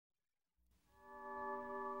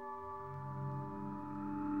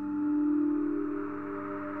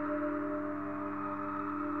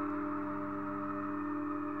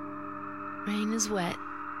is wet,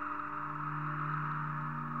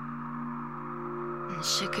 and the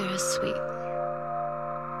sugar is sweet.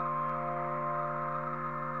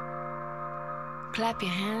 Clap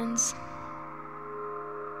your hands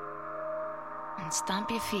and stomp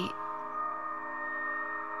your feet.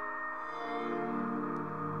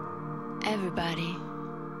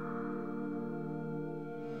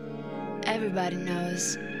 Everybody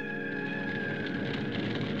knows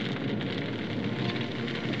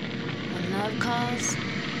when love calls, you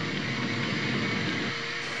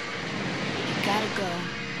gotta go.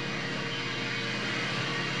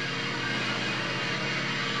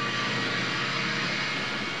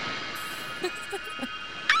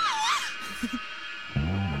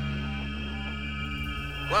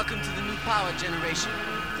 Welcome to the new power generation.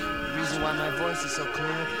 The reason why my voice is so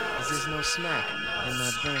clear is there's no smack in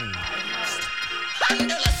my brain.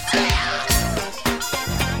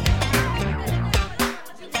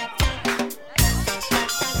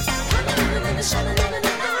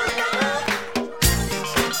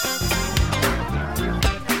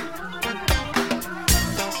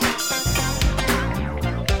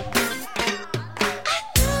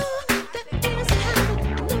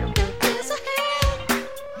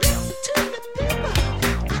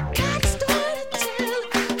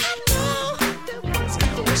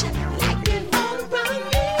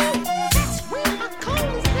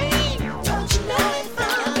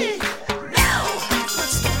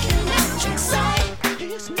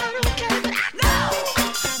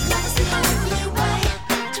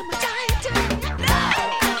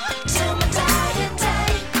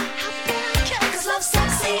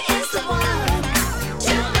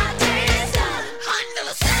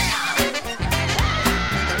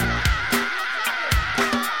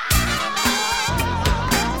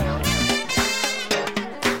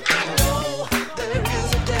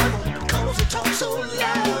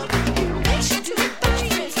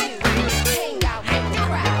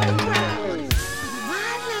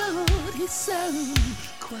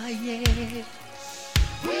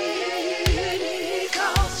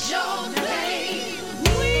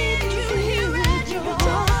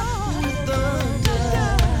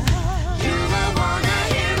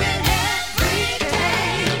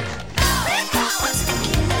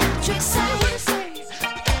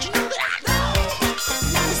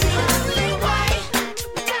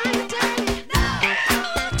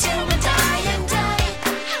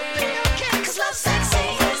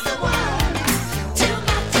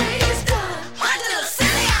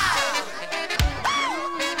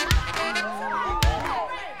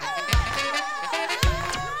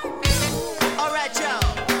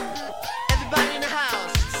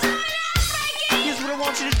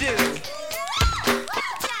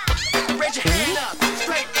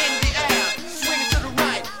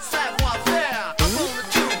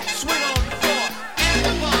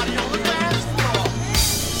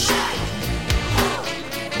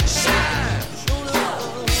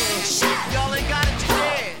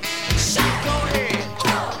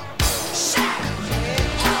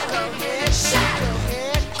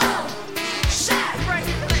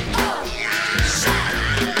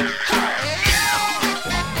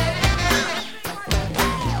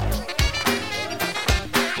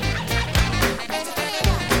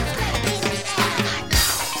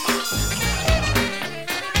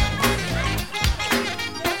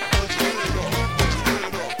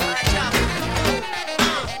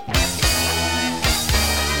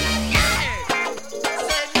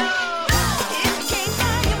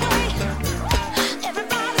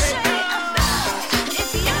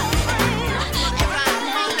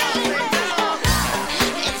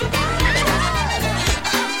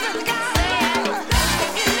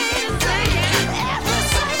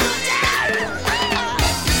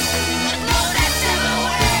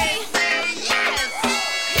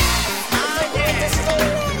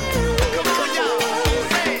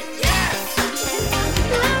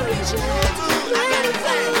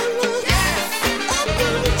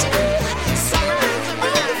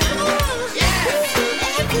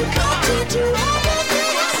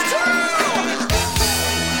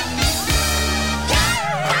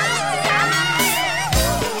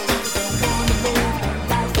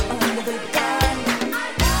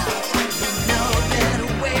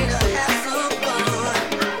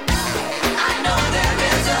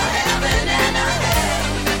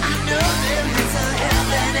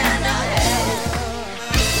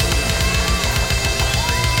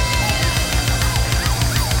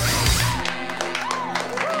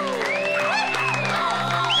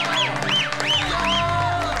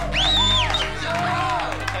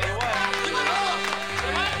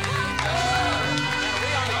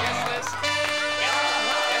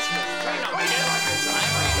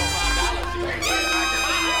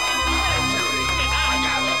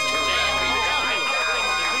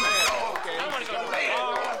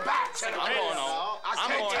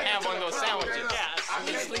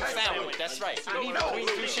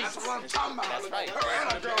 what I'm talking about. That's right. Her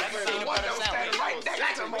and her girlfriend, the one that was standing right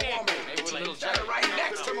next to my woman. Standing right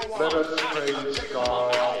next to my woman. Let us praise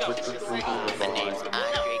God with the fruit of My the name's vine,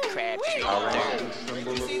 Andre Crabtree our III. ancient symbol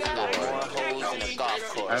of joy, More holes in a golf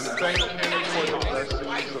and course. thank Him for the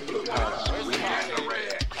blessings of the past week,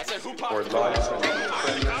 for life and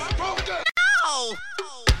strength. Ow!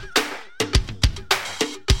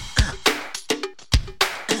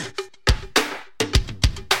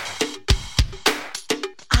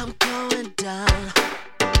 I'm going down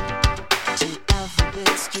to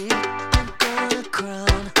Alphabet Street. I'm gonna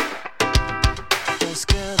crown first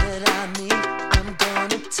girl that I meet. I'm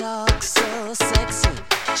gonna talk so sexy.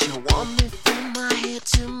 She'll want me from my head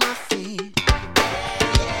to my feet.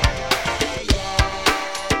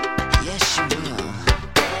 Yes, she will.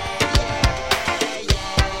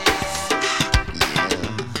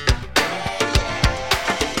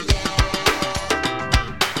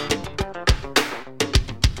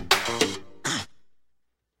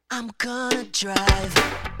 I'm gonna drive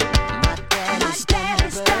my daddy's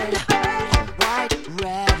Thunderbird, white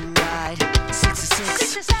red ride,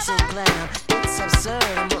 66, so glam, it's absurd.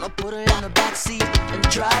 I'm gonna put her in the backseat and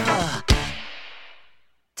drive her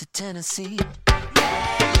to Tennessee.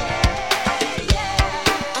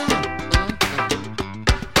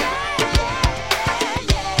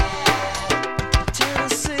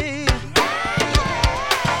 Tennessee,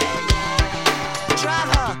 drive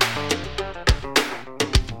her.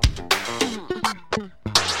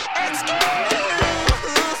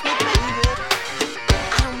 Excuse me, baby.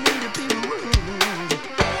 I don't mean to be rude.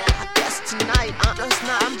 I guess tonight I'm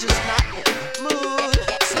just not in the mood.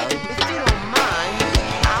 So if you don't mind,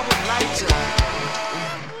 I would like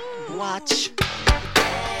to watch.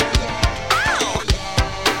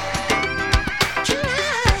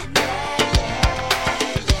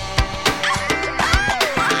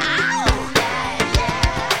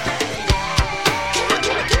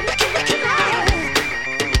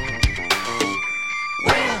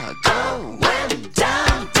 We're going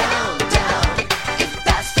down, down, down. If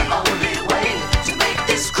that's the only way to make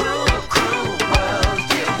this cruel, cruel world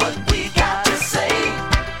hear what we got to say.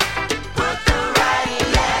 Put the right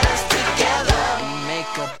letters together,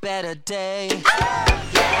 make a better day.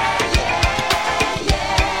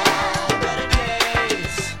 Better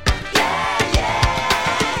days.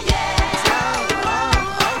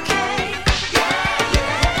 Oh, okay.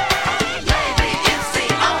 Maybe it's the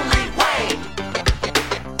only way.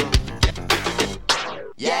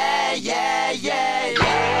 Yeah, yeah, yeah,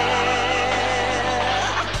 yeah.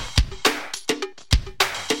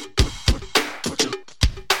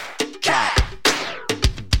 Cat,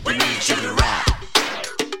 we need you to rap.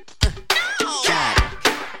 Cat,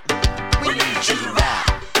 we need you to rap.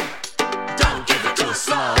 Don't give it to us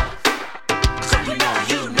slow, 'cause we know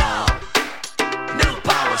you know. New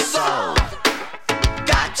power soul.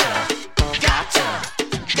 Gotcha, gotcha,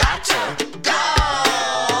 gotcha, go.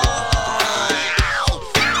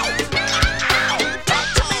 Talk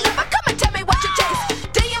to me, never come and tell me what you chase.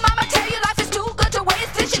 Did your mama tell you life is too good to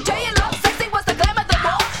waste? Did she tell you love sexy was the glam of the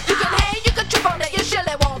ball? You can hang, you can trip on it, you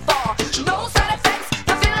surely won't fall. No side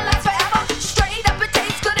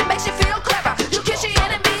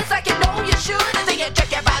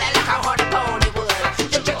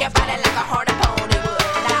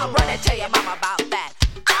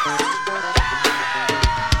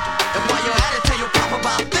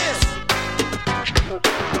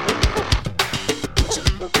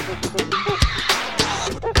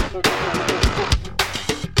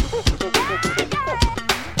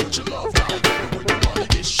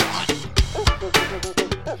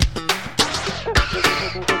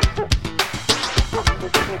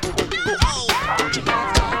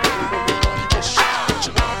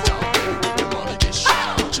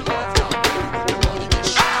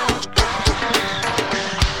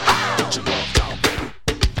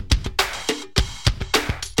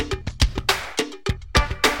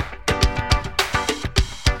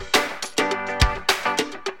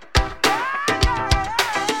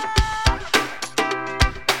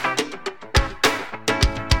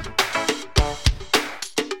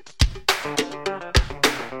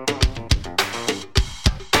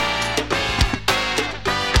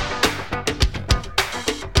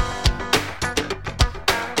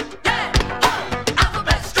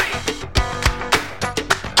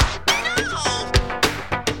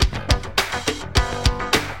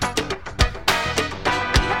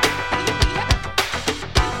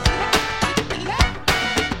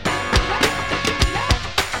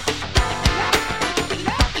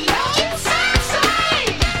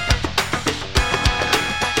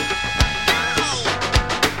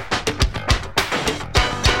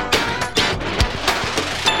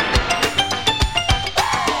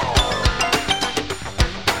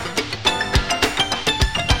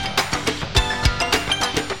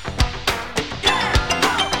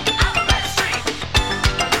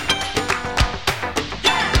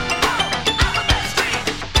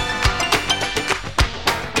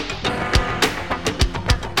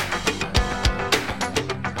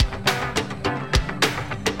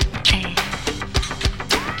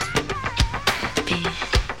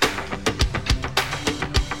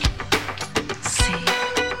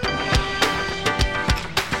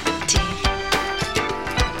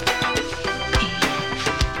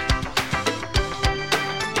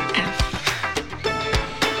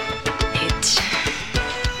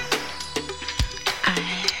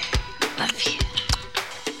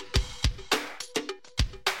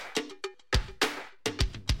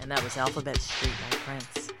And that was Alphabet Street by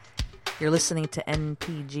Prince. You're listening to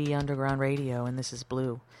NPG Underground Radio, and this is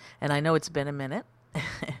Blue. And I know it's been a minute,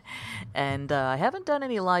 and I haven't done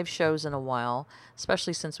any live shows in a while,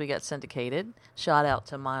 especially since we got syndicated. Shout out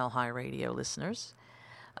to Mile High Radio listeners.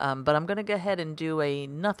 But I'm going to go ahead and do a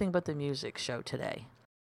Nothing But the Music show today.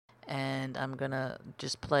 And I'm going to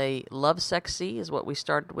just play Love Sexy is what we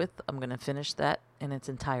started with. I'm going to finish that in its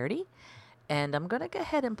entirety. And I'm going to go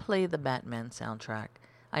ahead and play the Batman soundtrack.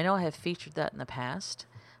 I know I have featured that in the past,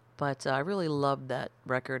 but I really love that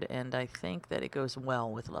record, and I think that it goes well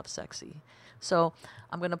with Love Sexy. So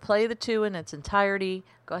I'm going to play the two in its entirety.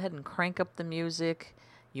 Go ahead and crank up the music.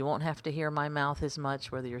 You won't have to hear my mouth as much,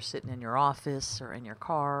 whether you're sitting in your office or in your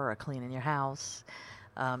car or cleaning your house.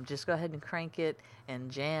 Just go ahead and crank it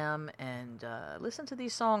and jam and listen to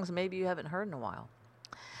these songs maybe you haven't heard in a while.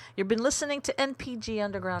 You've been listening to NPG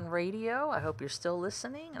Underground Radio. I hope you're still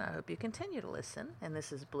listening, and I hope you continue to listen. And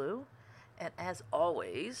this is Blue. And as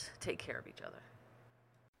always, take care of each other.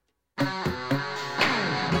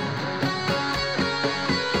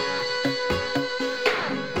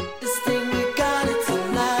 This thing we got it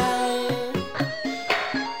tonight.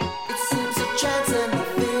 It seems so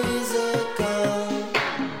physical.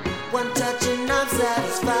 One touch and I'm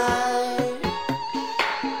satisfied.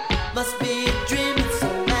 Must be a dream. It's so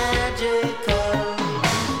magical.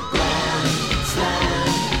 Grand slam,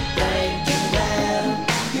 thank you, ma'am.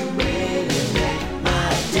 You really make my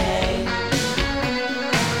day.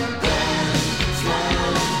 Grand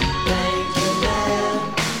slam, thank you, ma'am.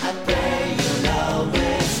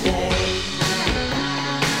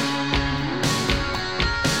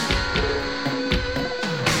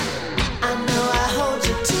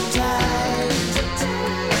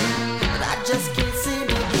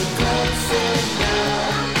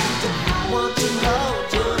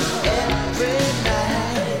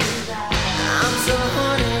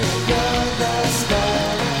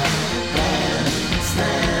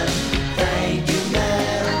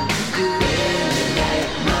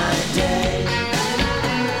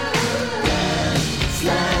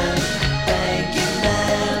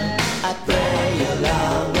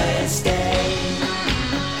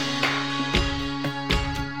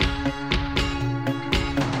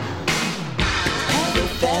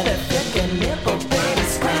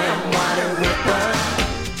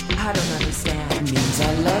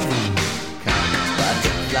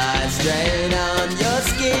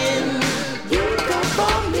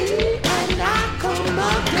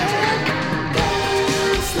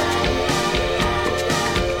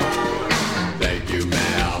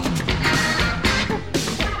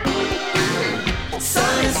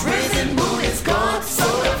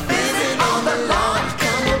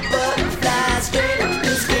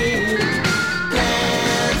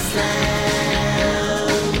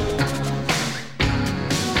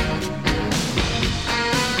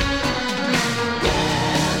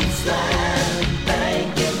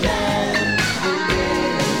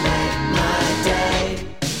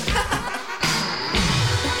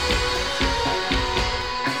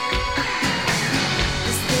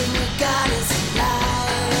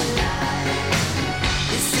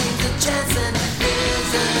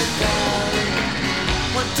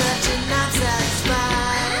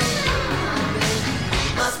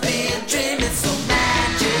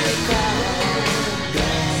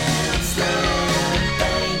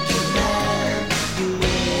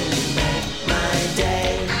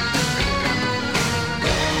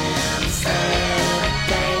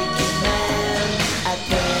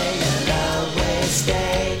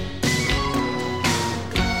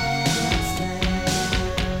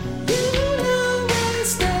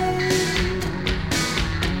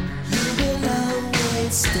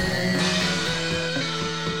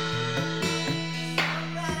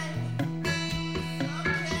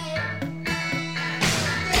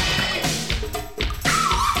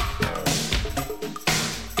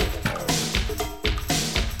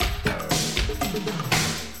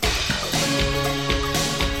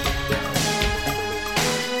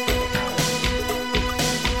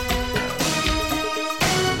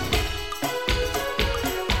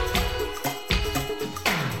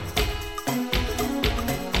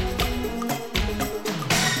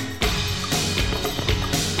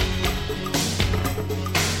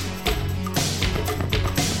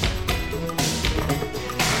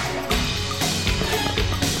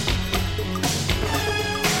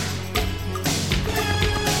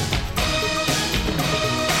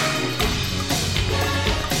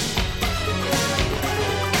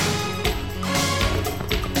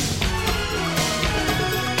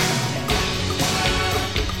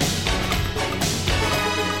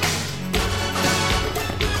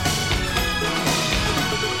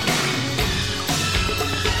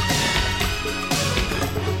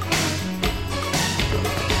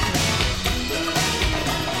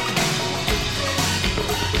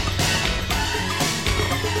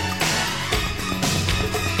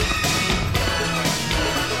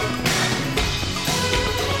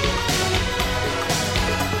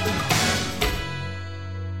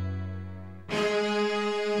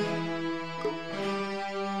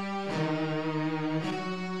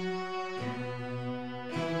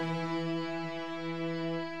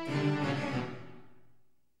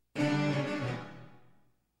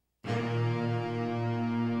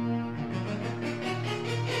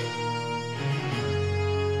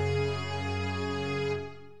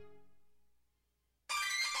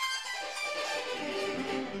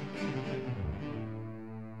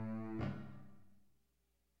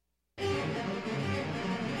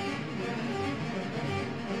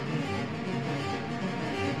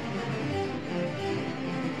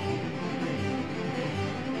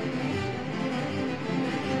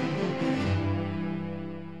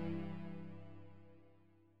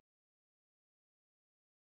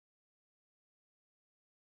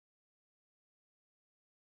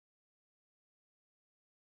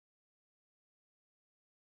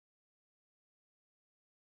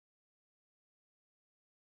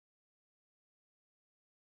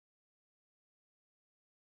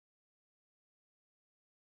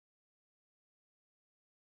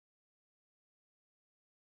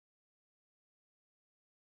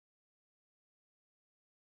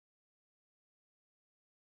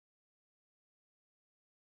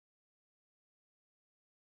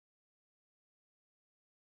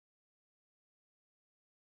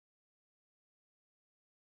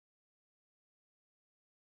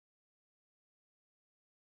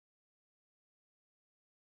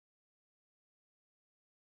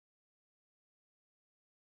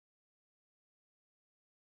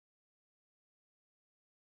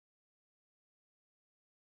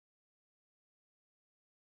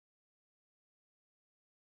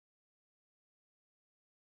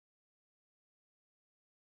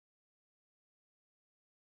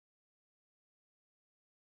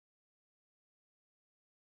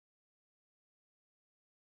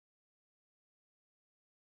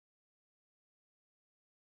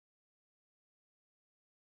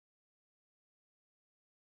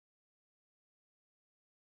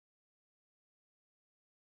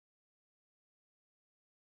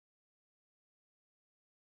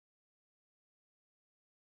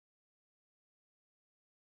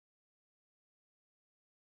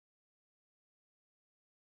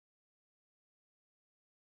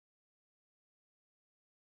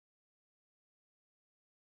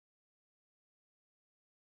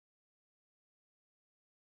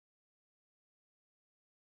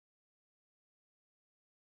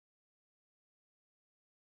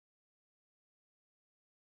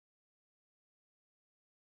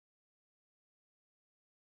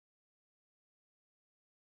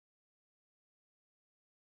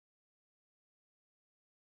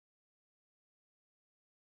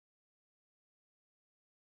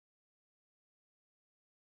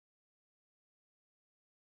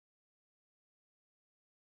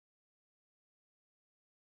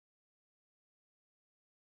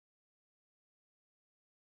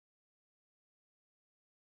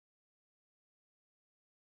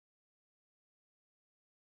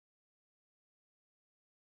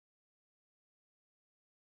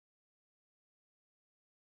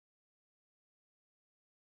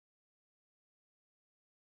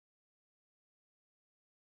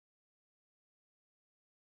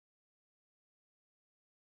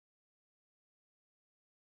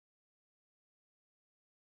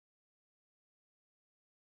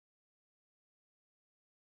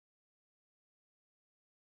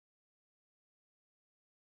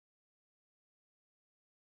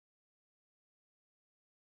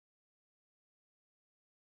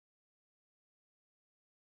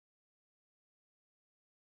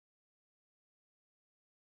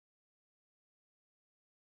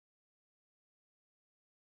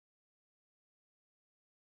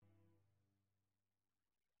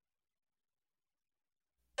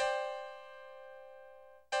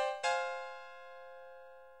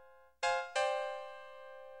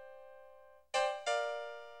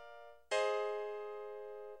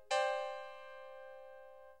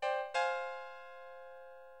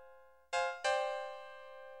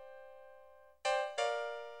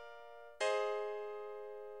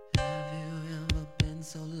 been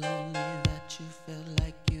so lonely that you felt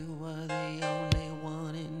like you were the only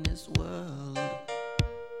one in this world?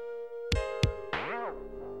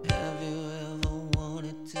 Have you ever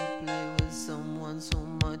wanted to play with someone so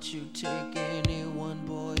much you take anyone,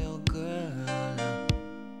 boy or girl?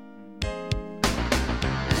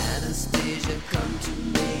 Anastasia, come to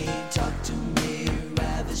me, talk to me,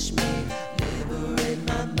 ravish me, liberate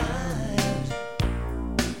my mind.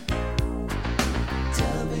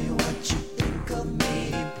 Tell me what you think of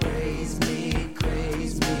me, praise me,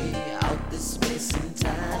 craze me, out this space and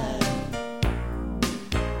time.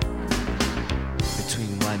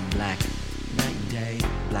 Between white and black, night and day,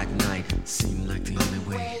 black night seemed like the only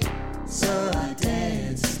way. So I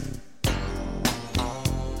danced.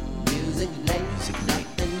 Music late,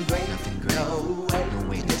 nothing great, no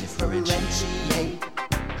way to differentiate.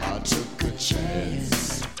 I took a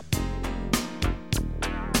chance.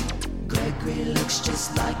 Gregory looks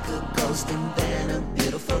just like a ghost, and then a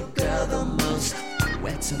beautiful girl, the most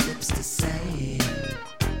wets her lips to say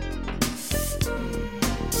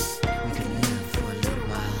we could live for a little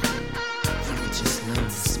while. You could just learn to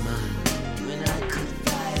smile. You and I could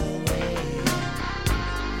fly away,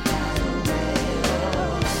 fly away.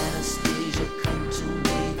 Oh, Anastasia, come to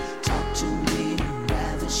me, talk to me,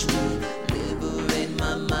 ravish me, liberate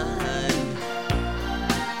my mind.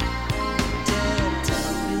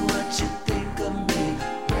 Tell me what you think of me,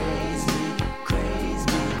 praise me, craze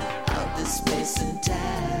me, out this space and time.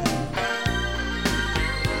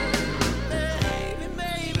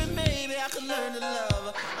 Maybe I could learn to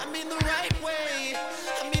love. I mean the right way,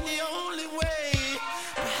 I mean the only way.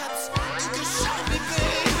 Perhaps you could show me,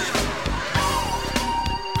 baby.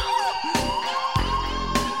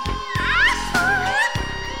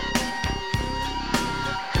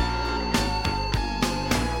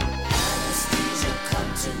 Anastasia,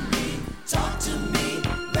 come to me, talk to me,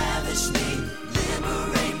 ravish me,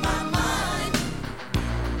 liberate my mind.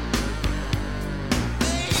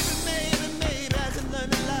 Maybe I could learn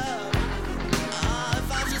to love. If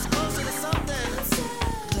I was just closer to something,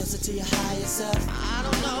 closer to your higher self. I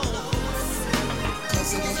don't know,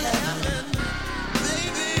 closer to heaven,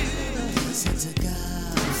 baby. Closer to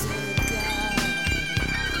God,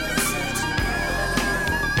 closer to God.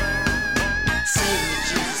 Save me,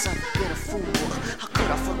 Jesus, I've been a fool. How could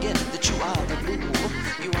I forget that you are the blue?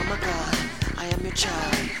 You are my God, I am your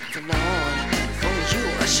child. From now on, for you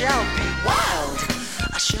I shall be wild.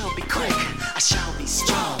 I shall be quick, I shall be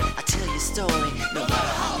strong. I tell your story, no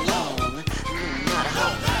matter how long, no matter how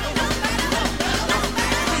long.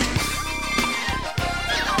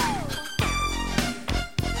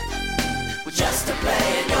 We're just a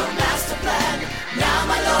play in your master plan. Now,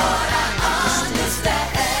 my Lord, I understand.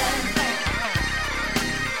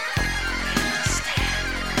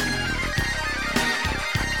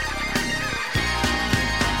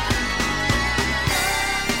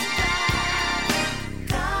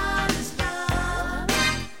 God is love,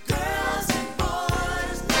 girls and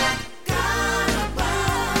boys love God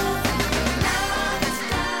above. Love is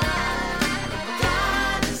God,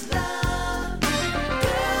 God is love,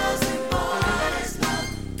 girls and boys love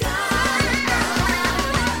God above.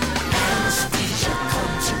 Anastasia,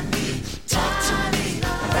 come to me, talk to me,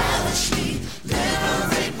 ravish me,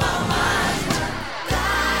 liberate my mind.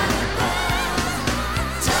 God above,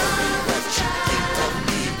 tell me what you think of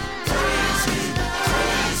me, praise me,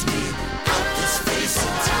 craze me, out this space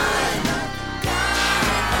and time. God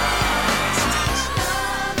above,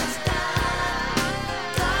 love is God,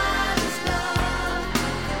 God is love,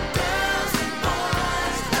 girls and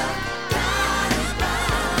boys love God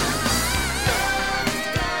above. Love is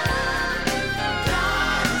God,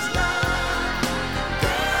 God is love,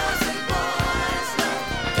 girls and boys love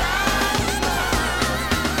God above.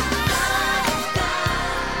 God is God,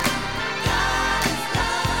 God is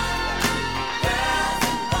love, girls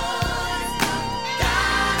and boys love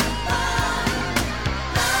God above.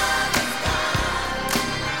 Love is God,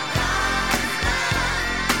 God is love,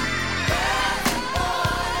 girls and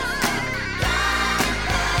boys love God above.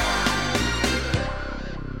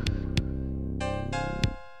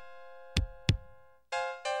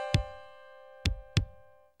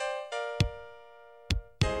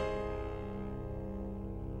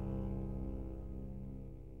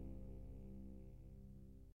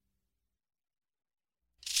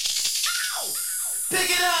 Pick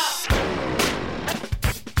it up!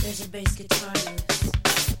 There's a bass guitar in this.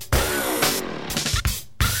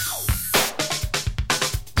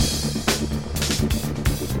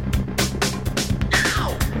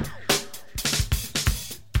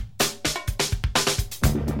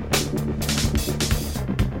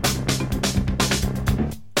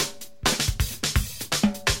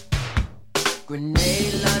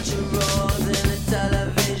 Grenade launcher roars in the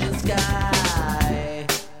television sky.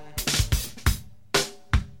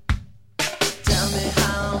 Tell me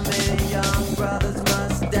how many young brothers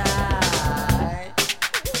must die.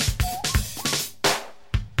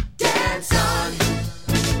 Dance on,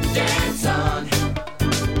 dance on.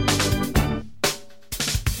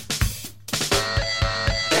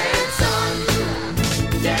 Dance on,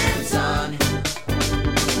 dance on.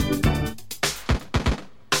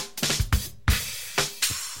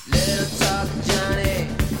 Little Talk Johnny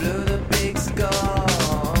blew the big score.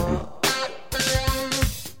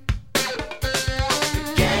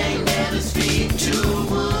 The gang nailed his feet to a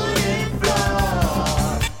wooden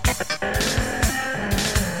floor.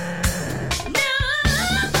 Now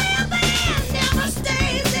the band never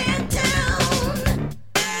stays in town.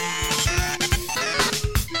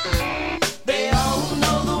 They all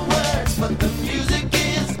know the words, but the music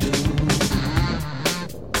is doomed.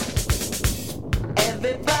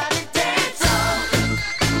 Everybody dance on,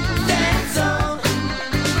 dance on.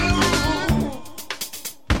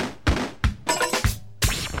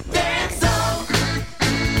 Dance on,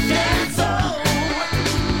 dance on.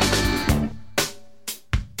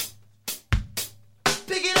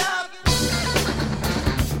 Pick it up.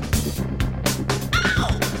 Ow!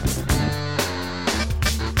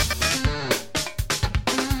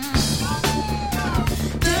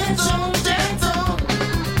 Dance on, dance on.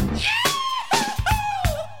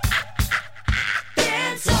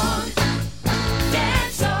 Dance on,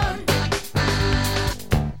 dance on.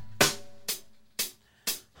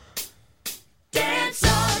 Dance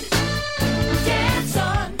on, dance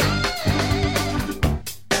on.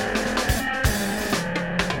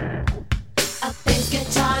 A bass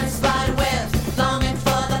guitar inspired with longing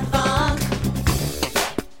for the funk.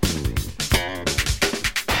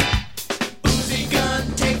 Uzi gun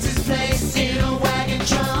takes his place in a wagon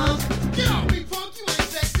trunk.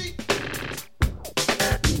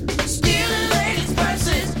 Stealing ladies'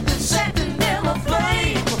 purses that setting them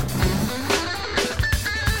aflame.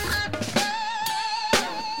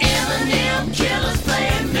 Eminem killers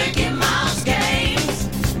playing Mickey Mouse games.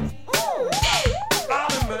 Lord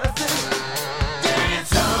have mercy.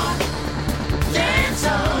 Dance on, dance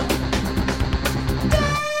on.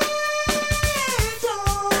 Dance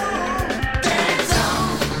on, dance on,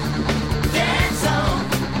 dance on.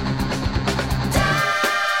 Dance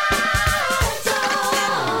on.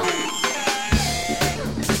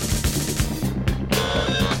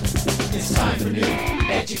 It's time for new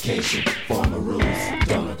education. Former rules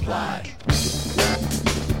don't apply.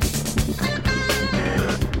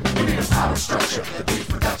 We need a power structure that beats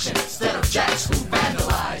production instead of jacks who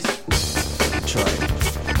vandalize. Troy,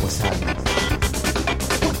 what's happening?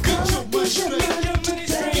 Get your money straight.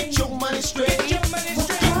 Get your money straight. Get your money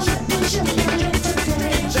straight. Get your money straight.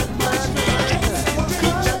 Get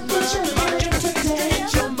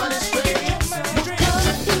your money straight.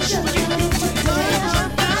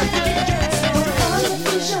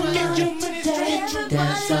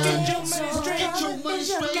 Dance on.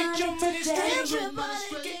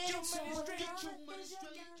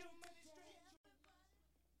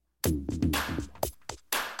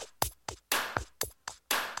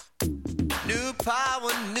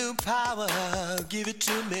 New power, give it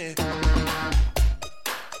to me.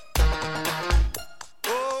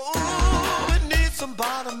 Oh, it needs some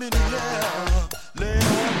bottom in the air. Lay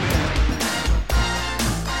on me.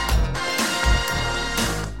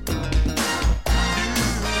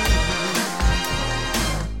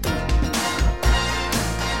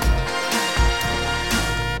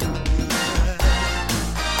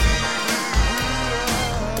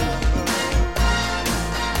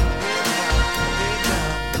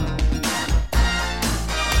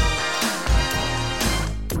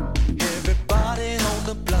 Everybody on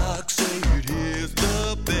the block say it is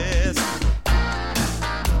the best.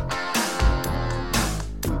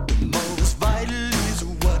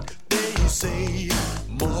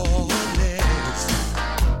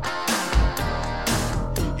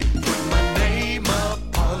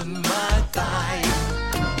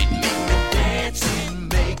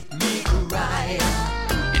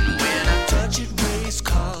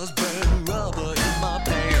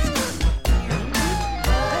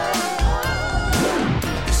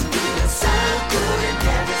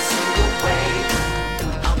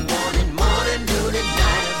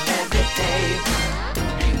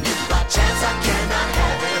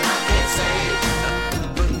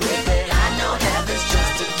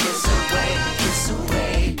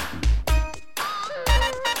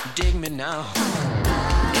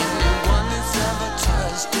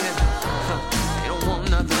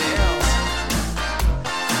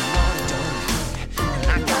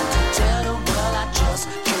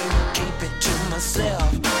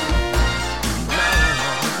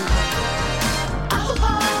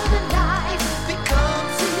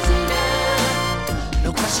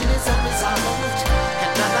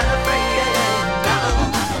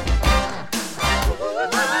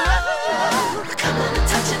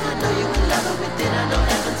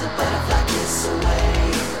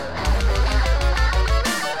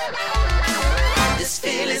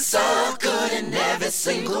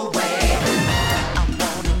 single way. I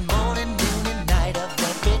want it morning, noon, and night of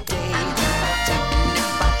every day. And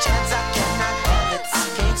if by chance I cannot have it, I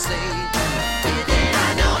can't say. Then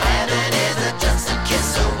I know heaven is just a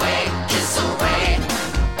kiss away, kiss away.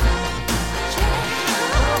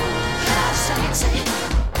 Yeah, say it.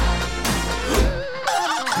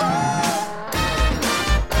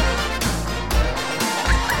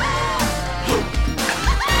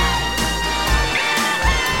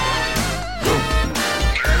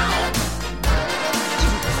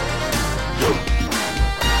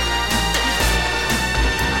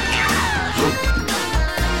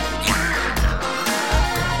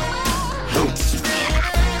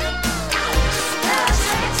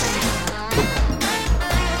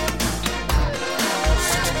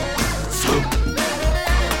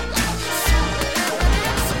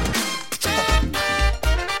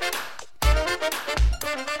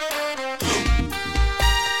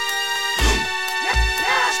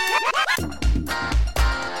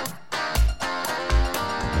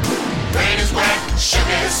 Rain is wet,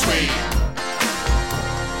 sugar is sweet.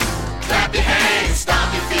 Clap your hands,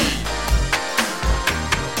 stomp your feet.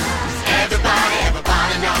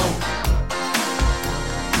 Everybody know.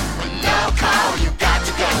 When love call, you got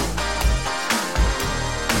to go.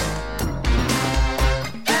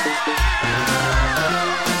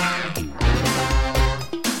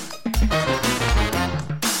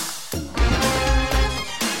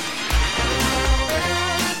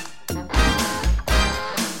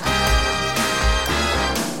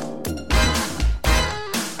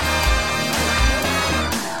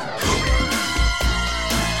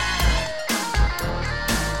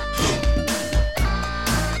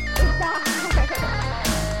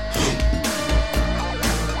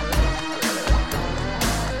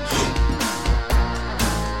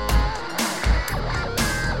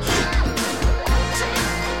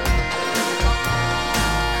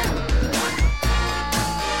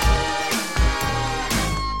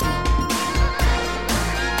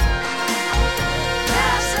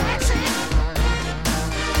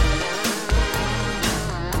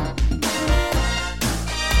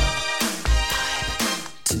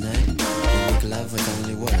 Tonight, we make love with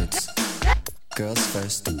only words. Girls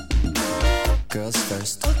first. Girls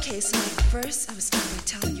first. Okay, so like first I would start by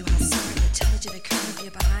telling you how smart and intelligent and curvy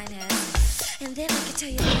your behind is. And then I could tell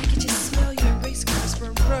you that I could just smell your race cars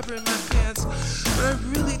from rubber in my pants. But I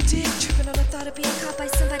really did tripping on the thought of being caught by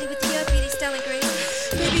somebody with your beauty, style, and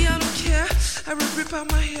grace. Baby, I don't care. I would rip out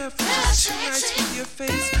my hair for just 2 nights with your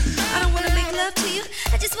face. I don't want to make love to you.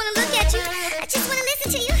 I just want to look at you. I just want to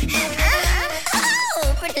listen to you.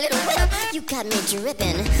 Oh, pretty little whip. You got me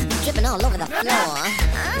dripping all over the floor.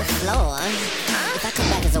 The floor. If I come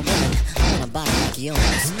back as a woman, I want a body like yours.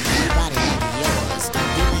 A body like yours. Do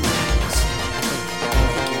you like yours? I think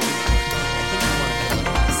you do. I think you want to be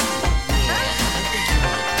yours. Yeah, I think you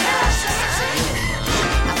want to be yours.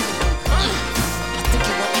 I think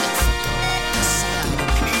you want me to...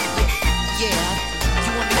 Yeah,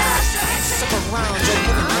 you want me to suck around your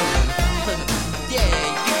living room. Yeah,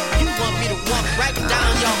 you want me to walk right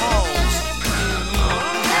down your halls.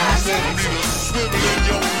 You want me to swivel in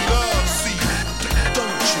your love seat,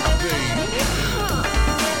 don't you, baby?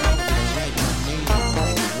 Write my name on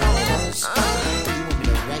the walls. You want me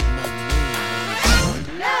to write my name?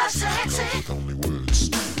 With only words.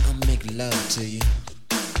 I'll make love to you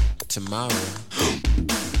tomorrow.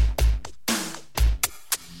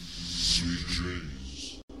 Sweet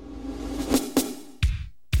dreams.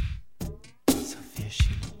 Sophia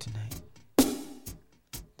Sheila tonight.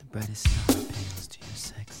 The brightest star pales to your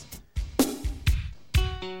sex.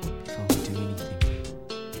 Before we do anything,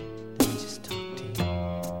 let me just talk to you.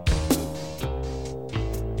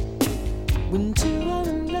 When two are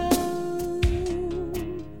in love,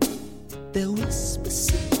 they'll whisper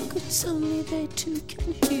secrets only they two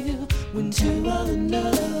can hear. When two are in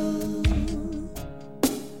love,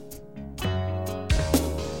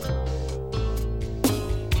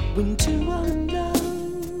 when two are in love,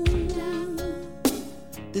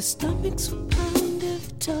 their stomachs will pound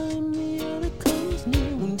every time the other comes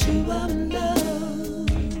near. When two are in love,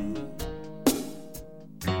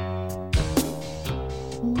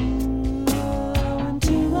 when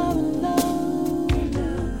two are in love,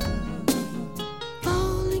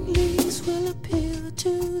 falling leaves will appear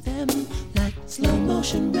to them like slow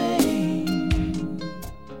motion rain.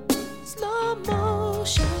 Slow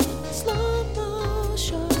motion, slow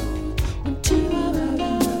motion. When two are in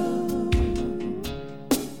love,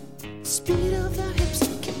 the speed of their hips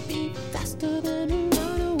can be faster than a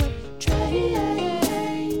runaway train.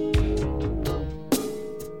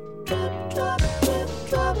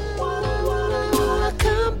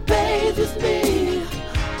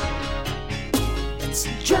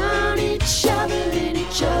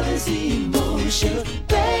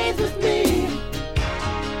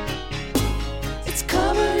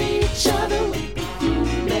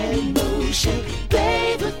 ocean.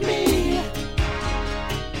 Bathe with me.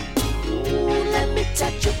 Ooh, let me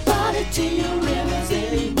touch your body till your rivers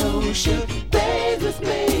in motion. Bathe with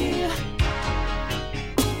me.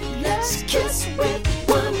 Let's kiss with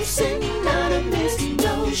one synonymous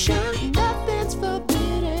notion. Nothing's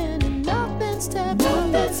forbidden and nothing's taboo.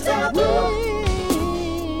 Nothing's taboo.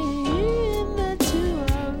 The two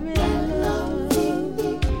are in love.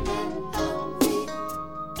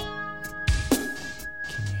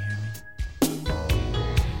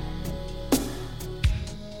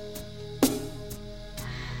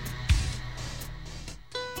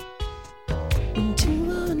 Two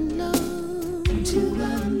are in love. Two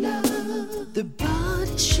are in love. The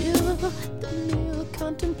body shiver, the mere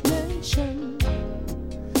contemplation,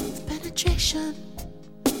 the penetration,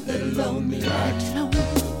 the lonely act,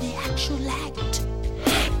 the actual act.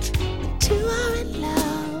 Two are in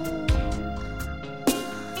love.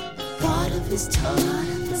 The thought of his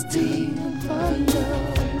tongue is deep under.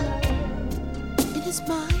 In his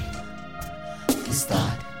mind, his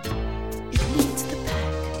thought, it leads the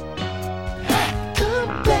pack.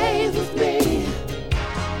 Come bathe with me.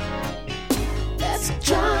 Let's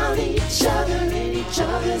drown each other in each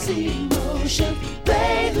other's emotion.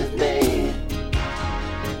 Bathe with me.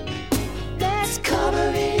 Let's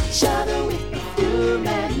cover each other with perfume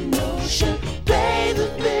and lotion. Bathe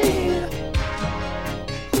with me.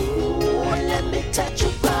 Ooh, let me touch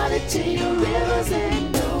your body till your rivers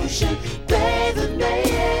in ocean. Bathe with me.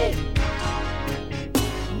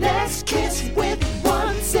 Let's kiss with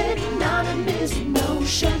one synonymous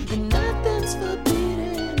notion. And nothing's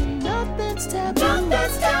forbidden and nothing's taboo.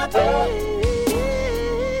 Nothing's taboo.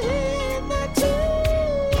 The two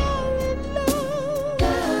are in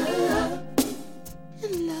love.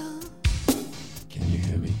 In love. Can you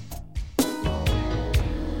hear me?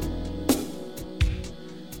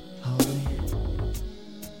 Holly?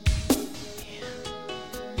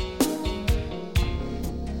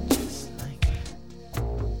 Just like that.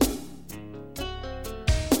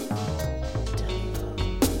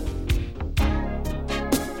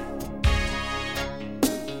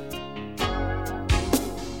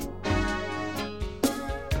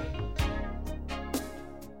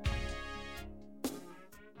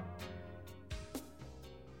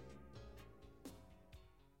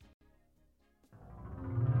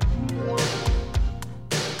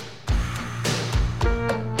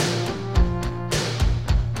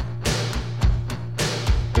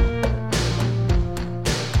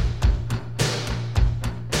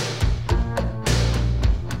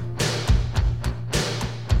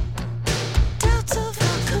 Doubts of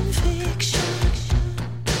our conviction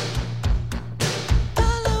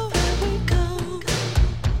follow where we go,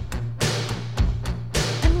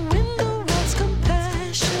 and when the world's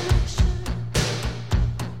compassion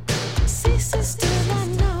ceases, still I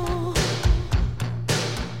know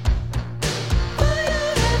for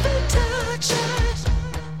your every touch.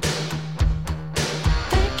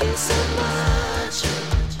 Thank you so much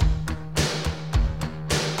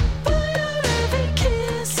for your every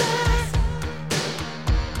kiss.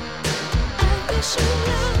 I wish you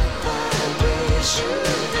love, I wish you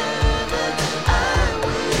heaven, I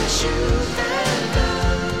wish you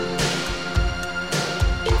heaven.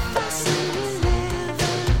 If I say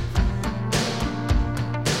 11,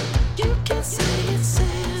 you can say it's 7.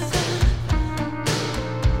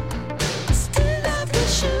 Still I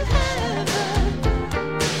wish you heaven.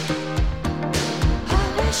 I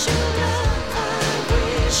wish you love, I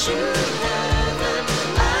wish you heaven,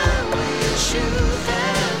 I wish you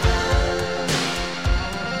heaven.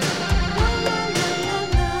 La la la la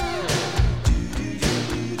la.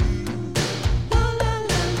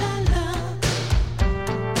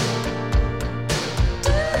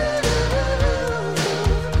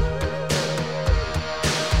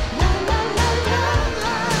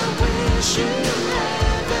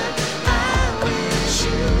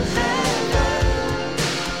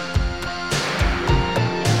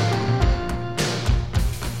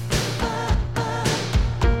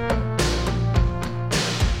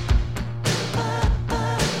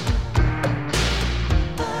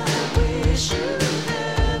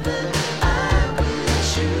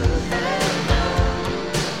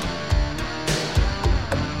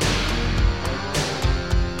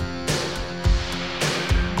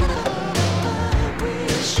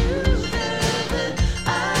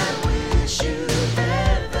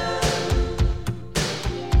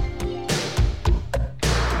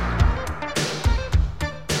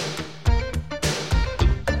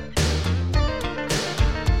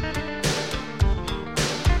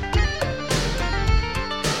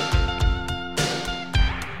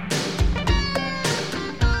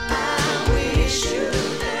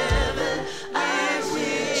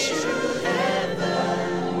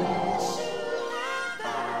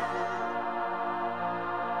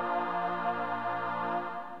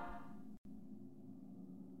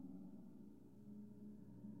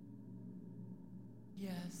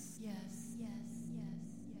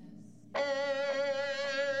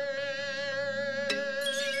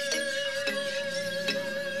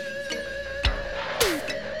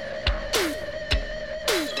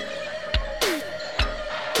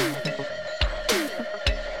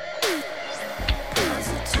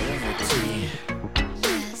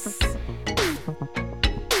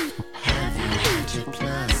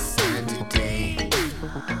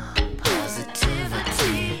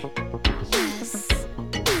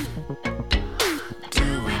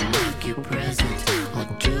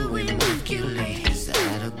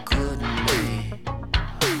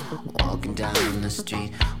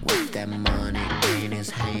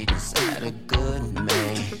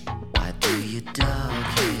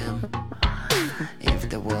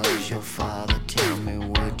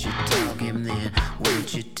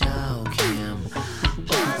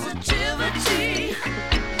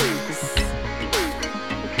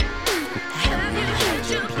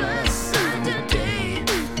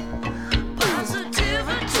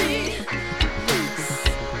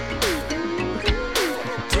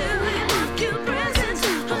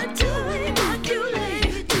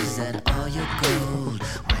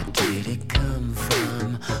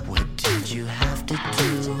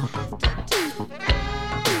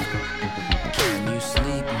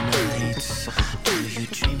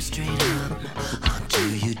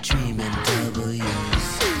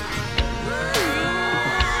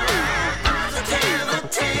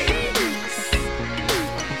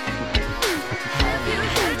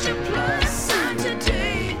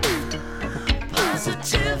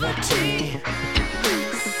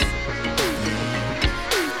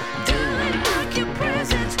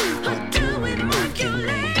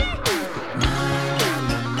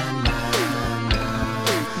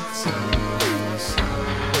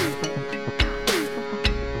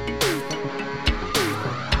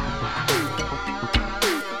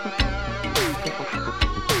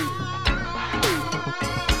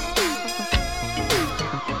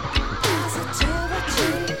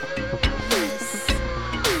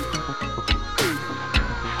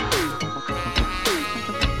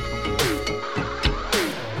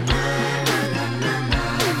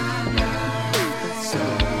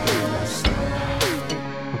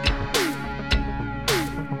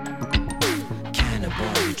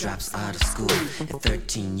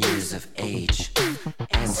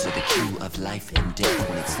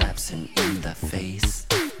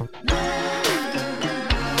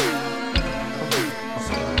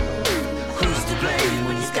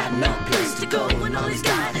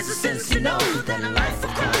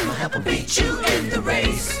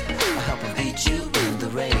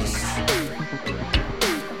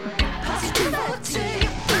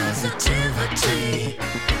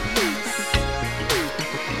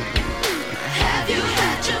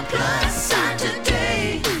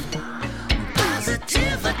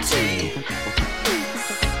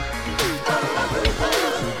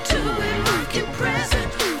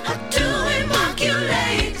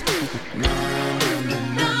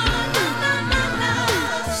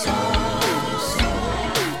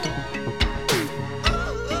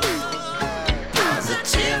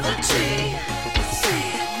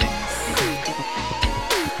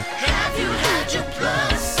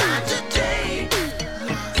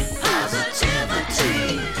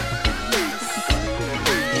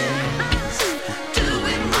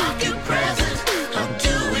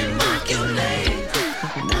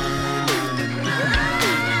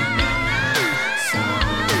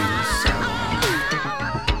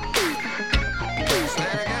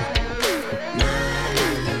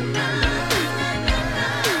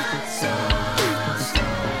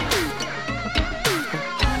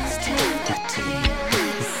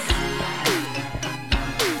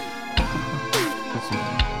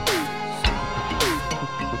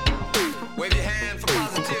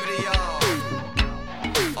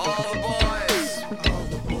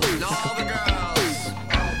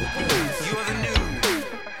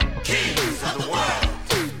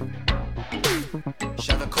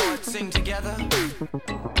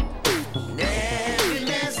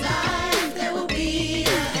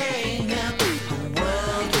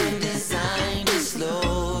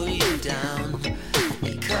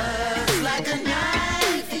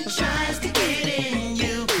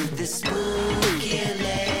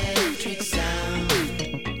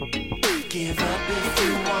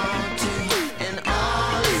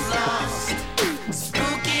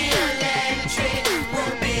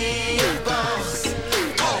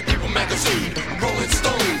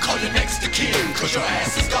 Cause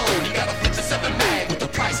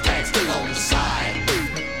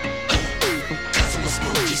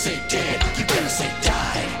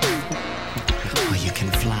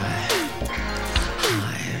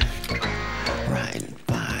Riding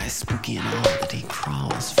by, spooky and all that he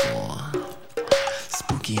crawls for.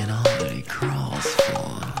 Spooky and all that he crawls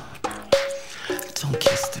for. Don't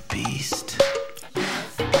kiss the beast.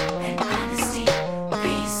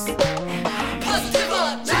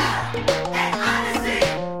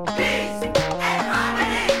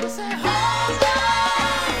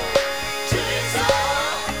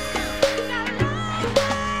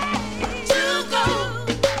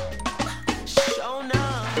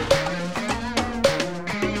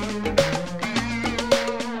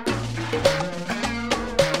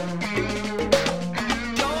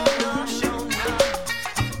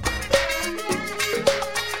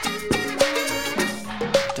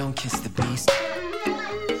 Don't kiss the beast.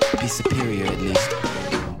 Be superior at least.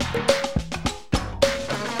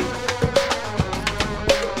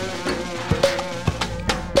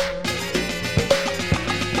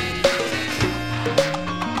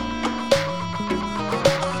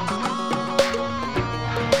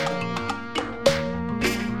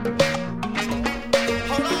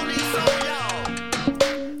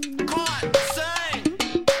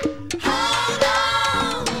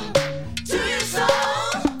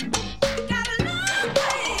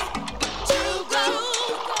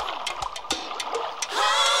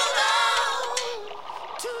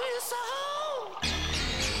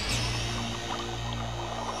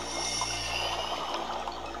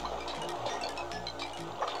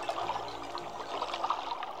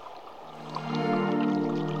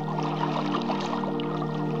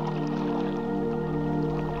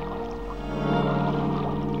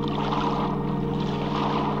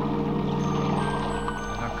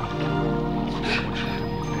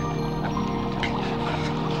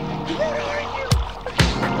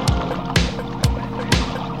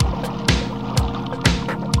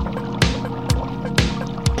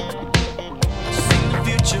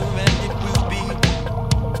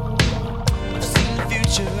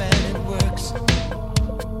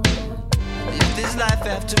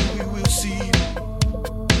 After we will see.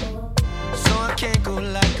 So I can't go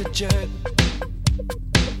like a jerk.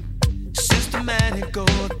 Systematic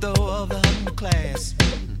ortho of the underclass.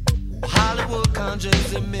 Hollywood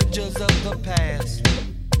conjures images of the past.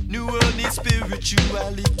 New world needs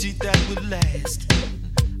spirituality that will last.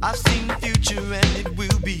 I've seen the future and it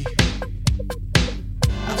will be.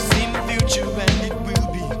 I've seen the future and it will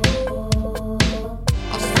be.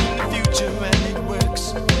 I've seen the future and it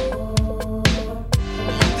works.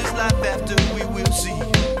 Life after we will see.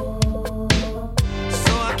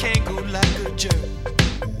 So I can't go like a jerk.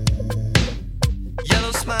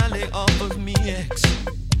 Yellow smiley offers me X,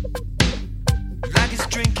 like he's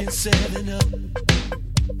drinking 7-Up.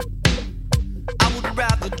 I would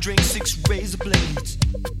rather drink 6 razor blades.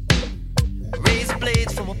 Razor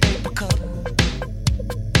blades from a paper cup.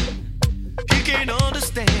 He can't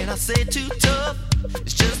understand, I say too tough.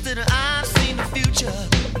 It's just that I've seen the future.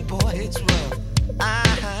 Boy, it's rough.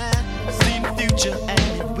 I've seen the future and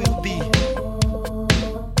it will be.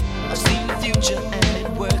 I've seen the future and it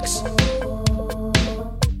works.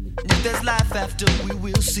 If there's life after, we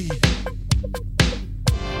will see.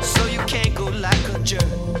 So you can't go like a jerk.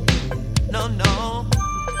 No, no.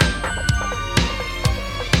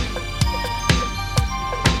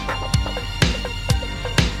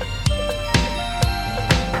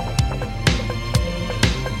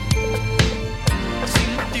 I've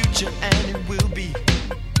seen the future and it will be.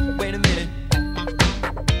 Wait a minute.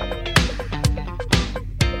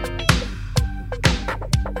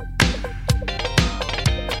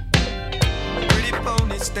 Pretty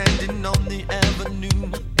pony standing on the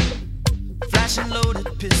avenue, flashing loaded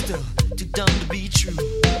pistol, too dumb to be true.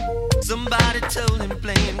 Somebody told him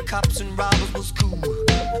playing cops and robbers was cool.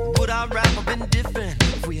 Would our rap have been different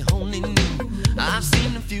if we only knew? I've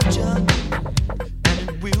seen the future and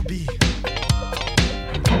it will be.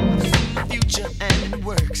 I've seen the future and it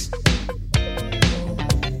works.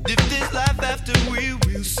 If there's life after, we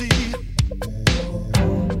will see.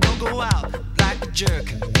 Don't go out like a jerk.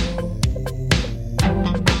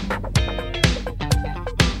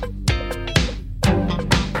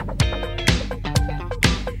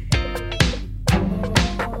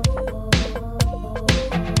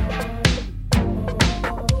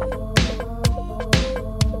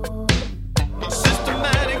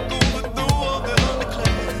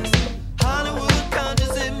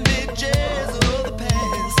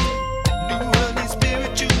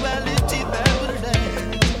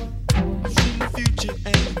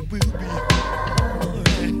 And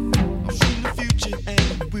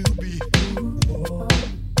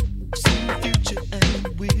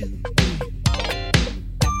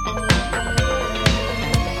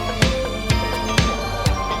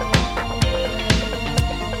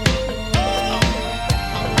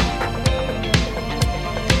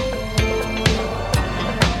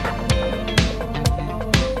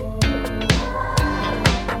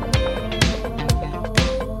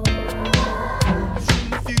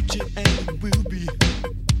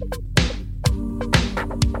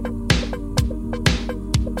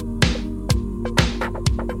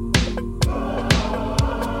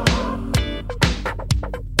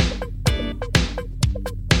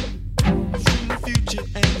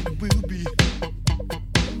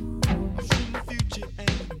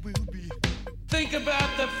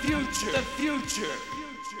future.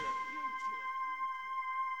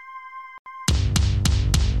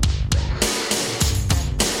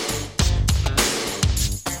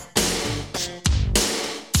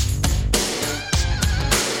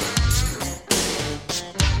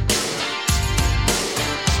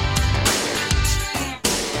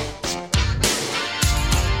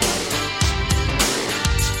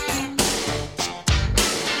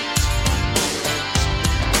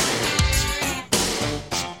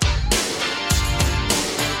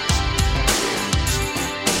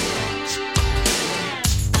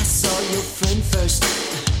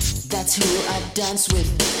 That's who I dance with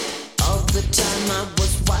all the time I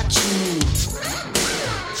was watching you.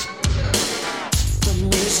 The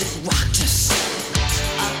music rocked us,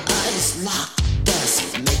 our eyes locked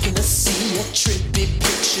us, making us see a trippy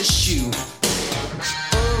picture shoe.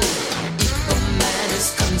 Oh, if a man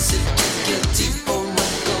is considered guilty for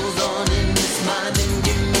what goes on in his mind, then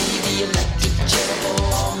give me the electric chair for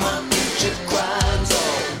all my future crimes.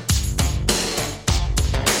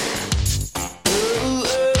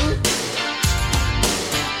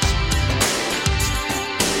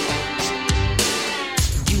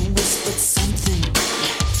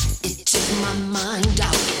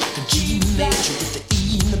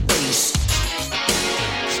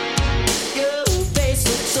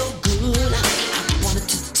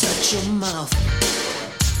 Mouth.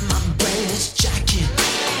 My brain is jacking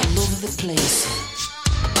all over the place.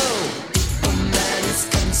 Oh, if a man is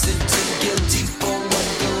considered guilty for what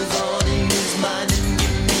goes on in his mind, and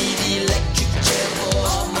give me the electric chair for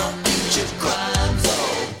all my future crimes. Oh.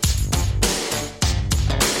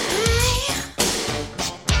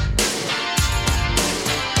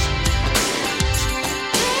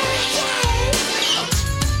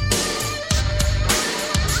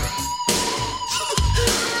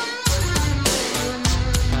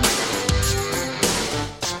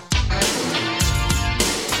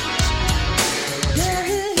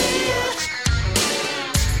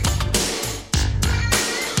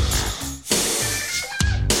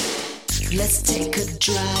 Let's take a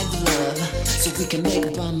drive, love, so we can make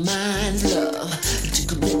up our minds, love, to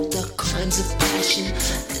commit the crimes of passion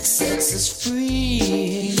that sets us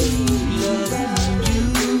free.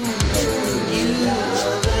 Loving you,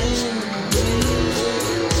 loving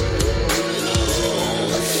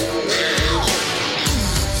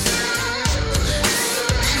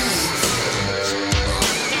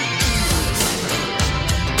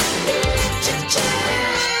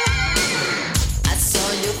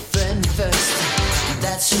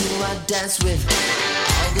That's who I dance with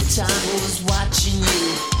all the time I was watching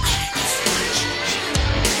you.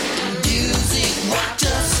 Music rocked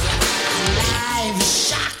us, live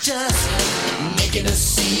shocked us, making us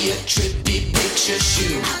see a trippy picture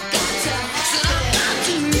shoot. I've got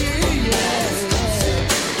to realize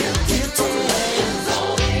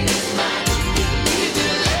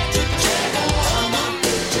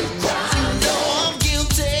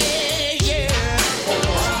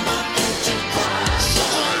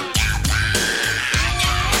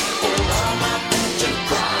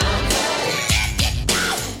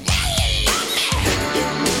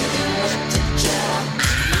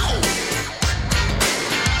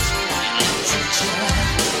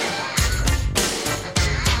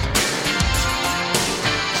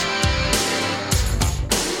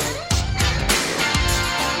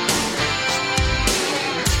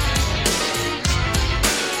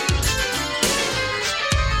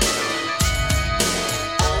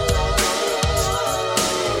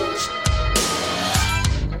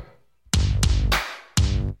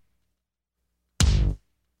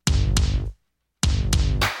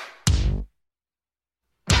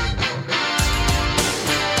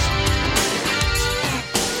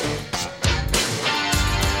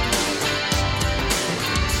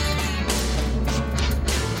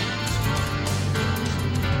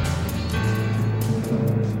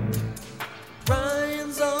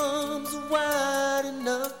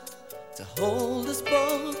hold us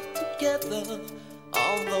both together,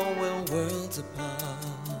 although we're worlds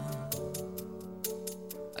apart.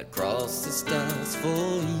 I'd cross the stars for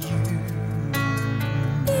you.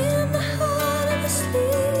 In the heart of a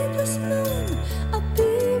sleepless moon, I'll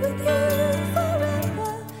be with you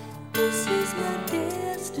forever. This is my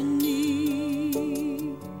destiny,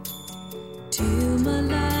 till my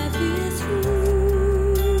life is through.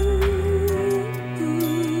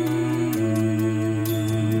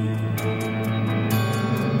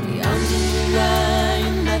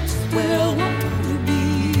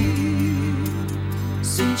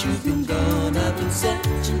 Since you've been gone, I've been set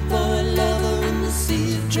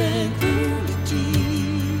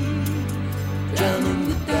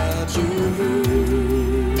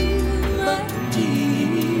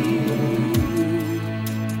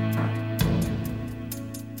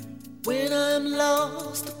I'm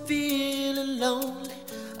lost or feeling lonely,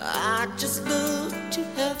 I just look to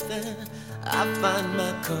heaven. I find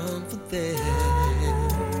my comfort there.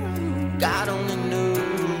 God only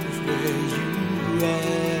knows where you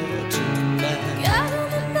are tonight. God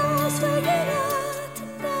only knows where you are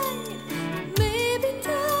tonight. Maybe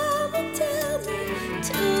time will tell me.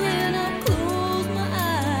 Till then I'll close my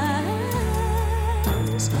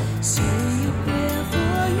eyes. Say a prayer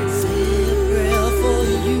for you. Say a prayer for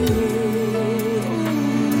you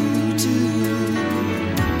too.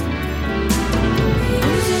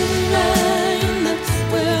 That's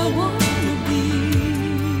where I wanna be.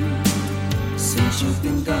 Since you've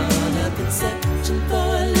been gone, I've been searching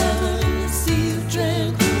for love in the sea of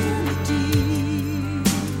tranquility.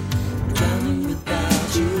 Drowning without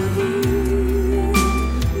you,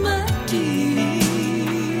 my dear.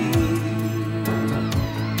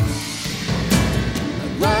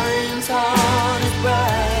 Orion's heart is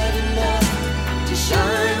bright enough to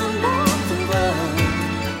shine on both of us.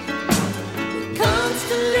 The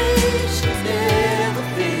constellations never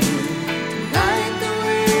fail, like the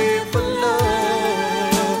river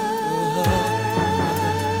love.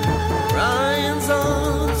 Orion's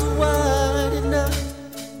arms are wide enough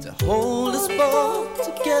to hold us both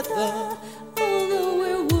together. Although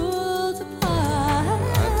we're worlds apart,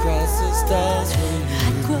 I cross the stars for you.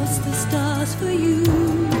 I'd cross the stars for you.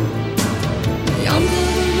 Yonder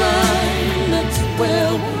the line, that's where I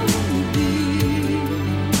wanna be.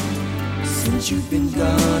 Since you've been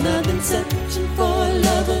gone, I've been searching for a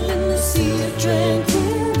lover in the sea of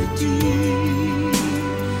tranquility.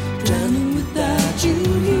 Drowning without you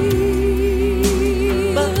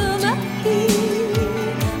here, but not here.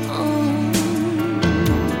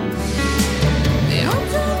 The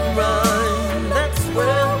arms of Orion, that's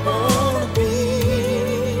where I wanna be.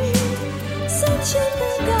 Since you've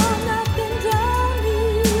been gone, I've been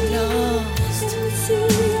drowning Lost, in the sea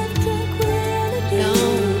of tranquility.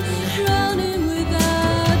 Lonely. Drowning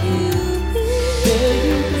without you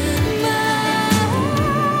here.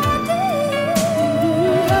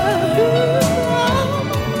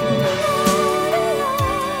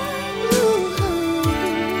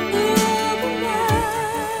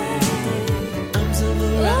 arms of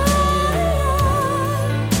Orion,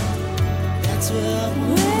 that's where I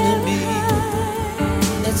wanna be.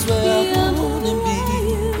 That's where I wanna be.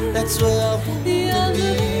 That's where I wanna be.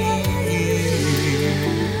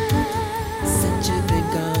 Since you've been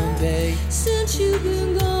gone, babe, Since you've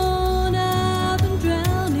been gone, I've been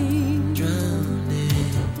drowning.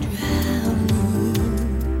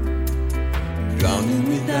 drowning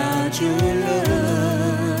without your love.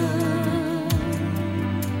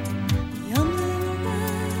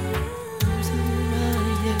 Arms of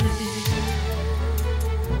Orion.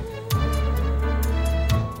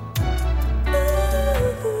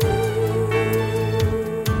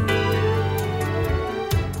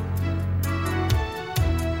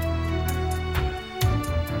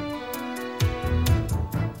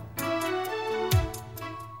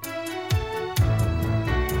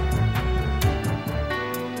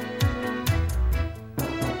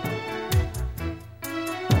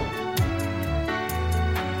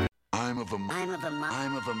 I'm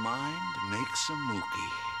of a mind, make some mookie.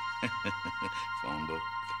 Phone book.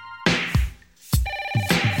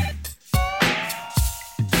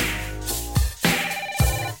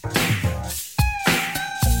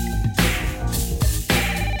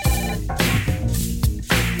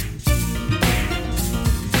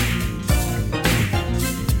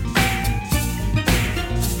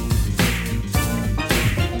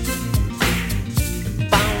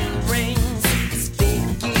 Phone rings,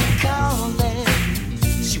 speaky calling.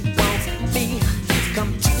 She wants me to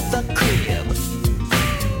come to the crib.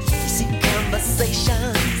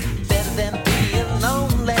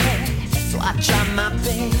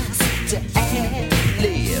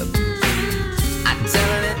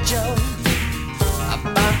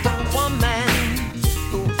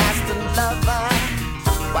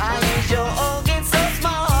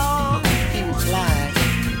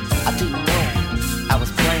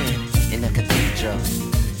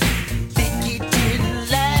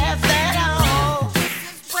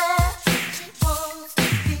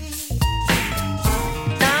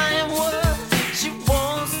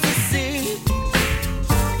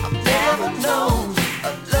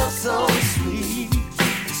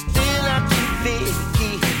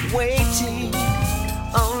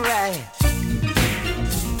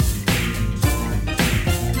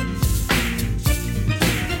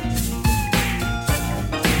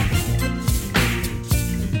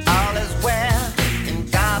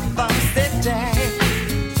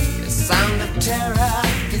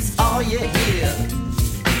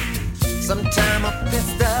 Sometime a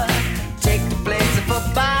pistol take the place of a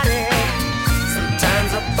body.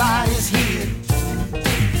 Sometimes a body's here.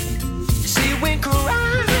 See, when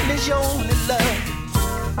crime is your only love,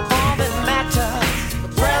 all that matters, the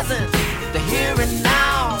present, the here and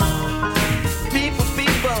now. People,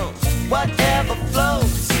 people, whatever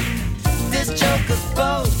floats. This joker's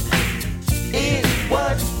boat is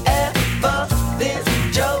whatever this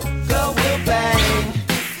joker will bang.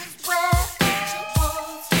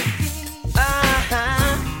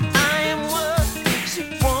 I am what she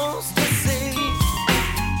wants to see.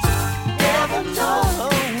 Never know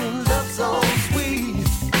love so sweet.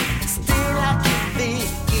 Still I keep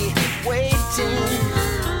thinking, waiting.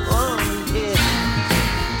 Oh yeah.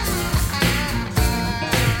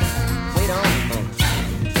 Wait on a moment.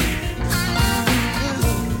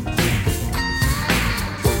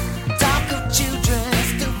 Talk of children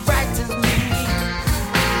still frightens me.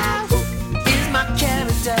 Is my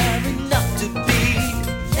character enough to be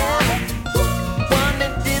one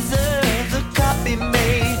that deserves a copy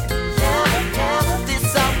made?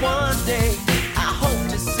 This I one day I hope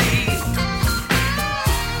to see.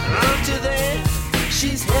 Until then,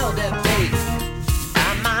 she's held at bay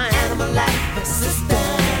by my animal-like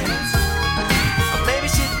persistence. Or maybe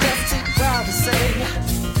she's just too proud to say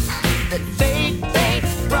that fate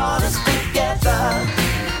brought us together,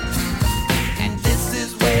 and this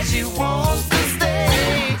is where she wants to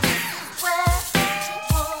stay.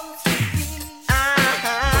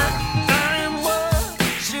 I am what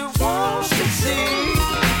she wants to see.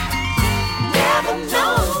 Never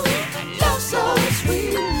know love so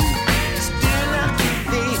sweet. Still I keep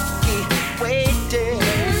thinking, waiting.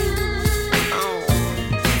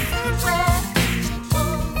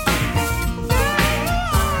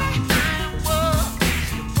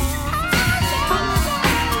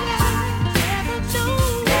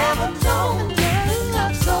 Never know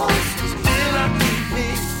love so sweet. Still I keep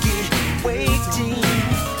thinking, waiting.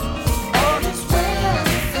 All this way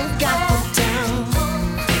in Gotham Town.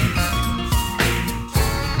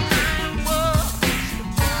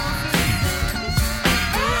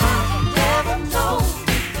 Never know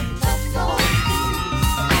love so sweet.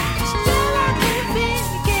 Still I keep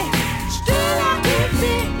thinking, still I keep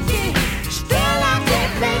thinking, still I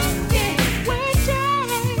keep thinking,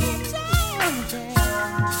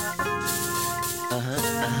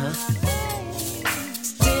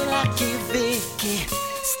 Still I keep thinking,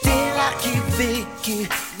 still I keep thinking,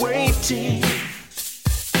 waiting.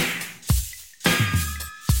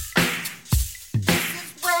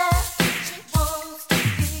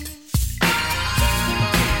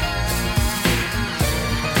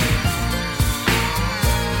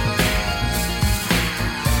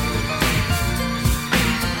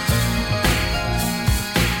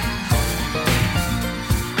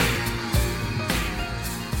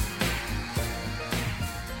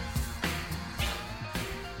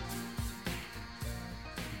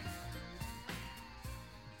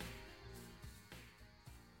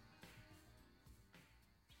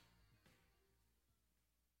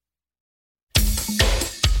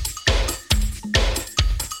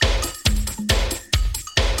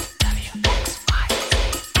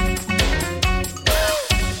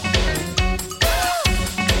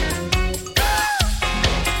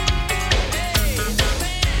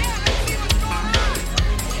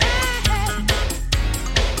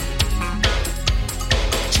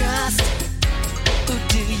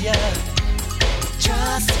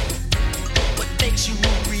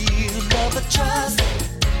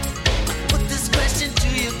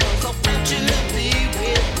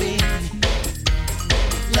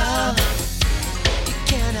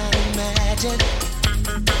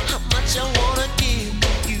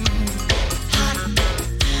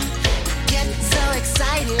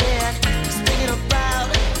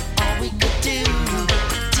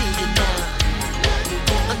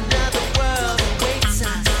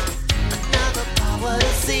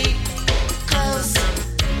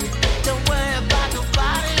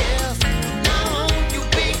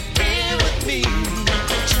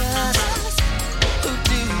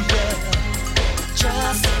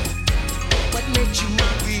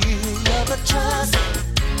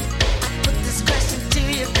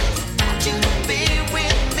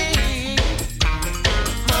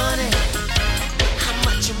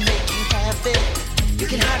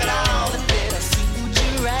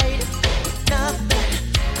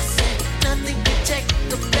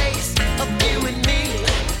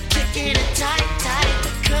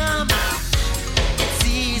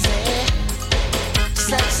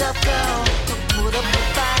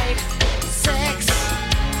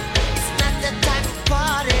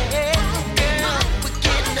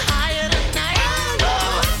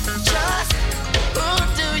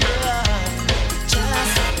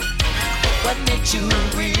 makes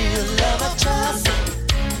you real love or trust?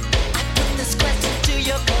 I put this question to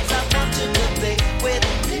you 'cause I want you to be with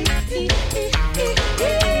me.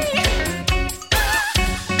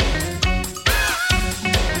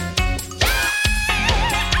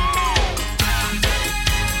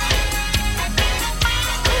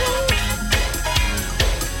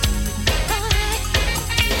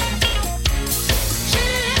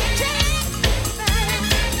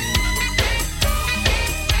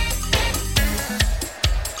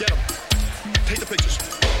 Get 'em. Take the pictures.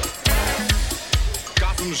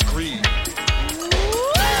 Gotham's greed.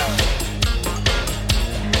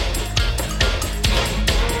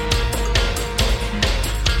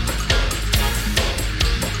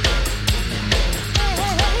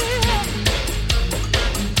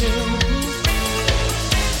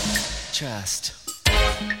 Trust.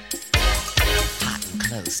 Hot and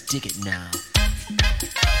close, dig it now.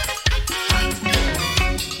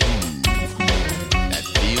 That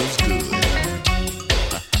feels good.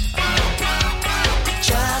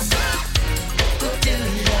 Trust, who do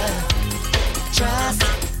you trust?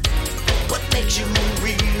 What makes you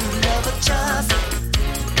real love or trust?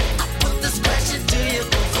 I put this question to you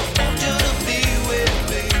 'cause I want you to be with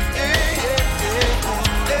me.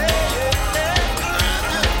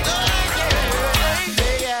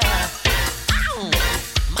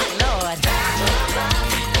 My Lord,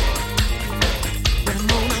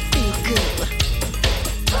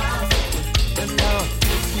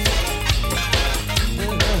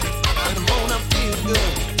 when I'm on, I feel good.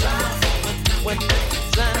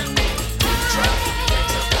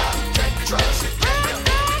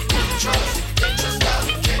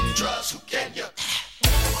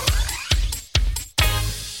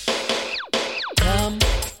 Come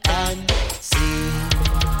and see.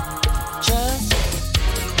 Trust,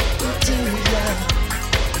 who do you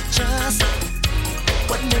trust?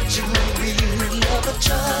 What makes you real love or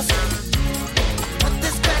trust? Put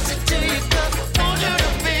this question to you 'cause I want you to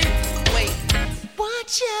be. Wait,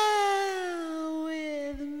 watch out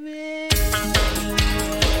with me.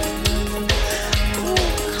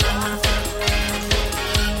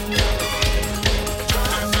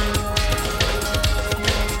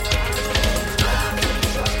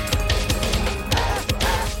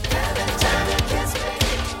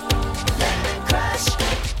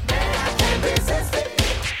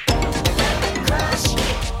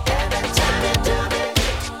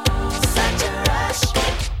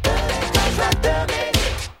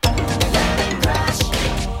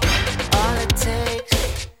 All it takes,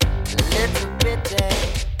 a little bit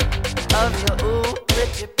of your ooh,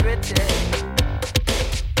 pretty, pretty.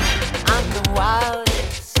 I'm the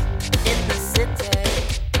wildest in the city.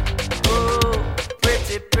 Ooh,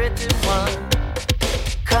 pretty, pretty one.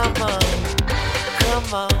 Come on, come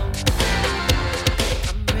on.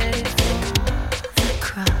 I'm ready for the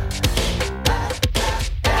crush.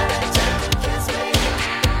 Every time you kiss me,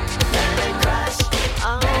 let me crush.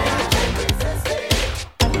 Oh.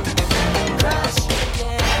 Crush,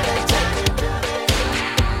 yeah, every time you do me,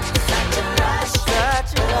 such a rush,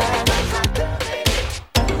 such a rush.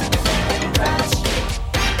 Crush,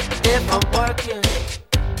 if I'm working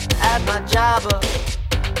at my job,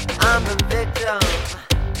 I'm the victim,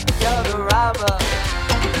 you're the robber.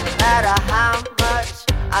 No matter how much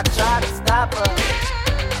I try to stop her,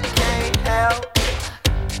 I can't help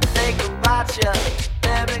think about you.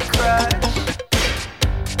 Let me crush,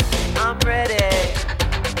 I'm ready.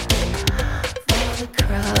 The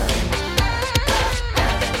crush.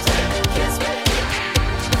 Every time you kiss me,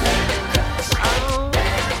 let me crush. Oh,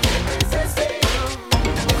 resist it.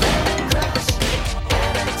 Let me crush.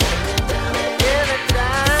 Every time you do me, every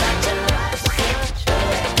time. Such a rush, such a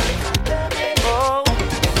rush. Oh,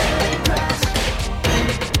 let me crush.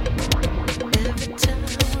 Every time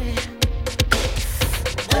we,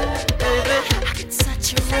 baby, I get such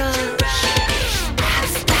a rush.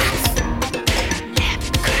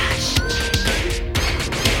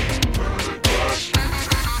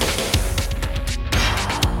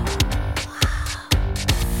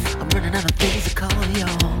 I'm running out of things to call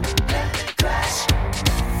y'all.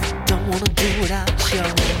 Don't wanna do without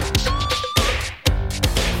y'all.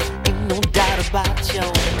 Ain't no doubt about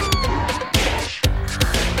y'all.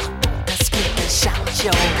 Let's scream and shout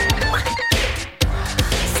y'all.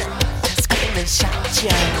 Let's scream and shout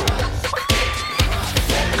y'all.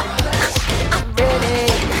 I'm ready.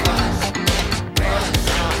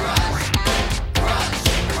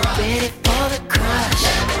 Ready for the crush.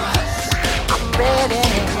 I'm ready.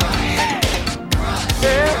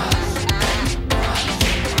 Yeah.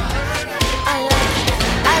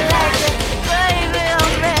 I like it, baby.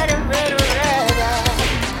 I'm ready, ready, ready.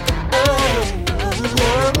 Oh, oh,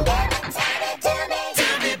 oh.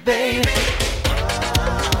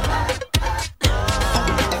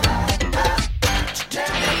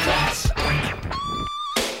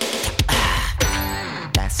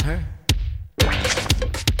 it's her,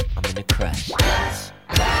 I'm in a crash.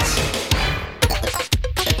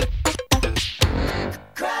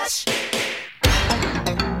 Crash.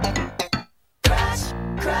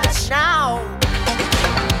 Crash now.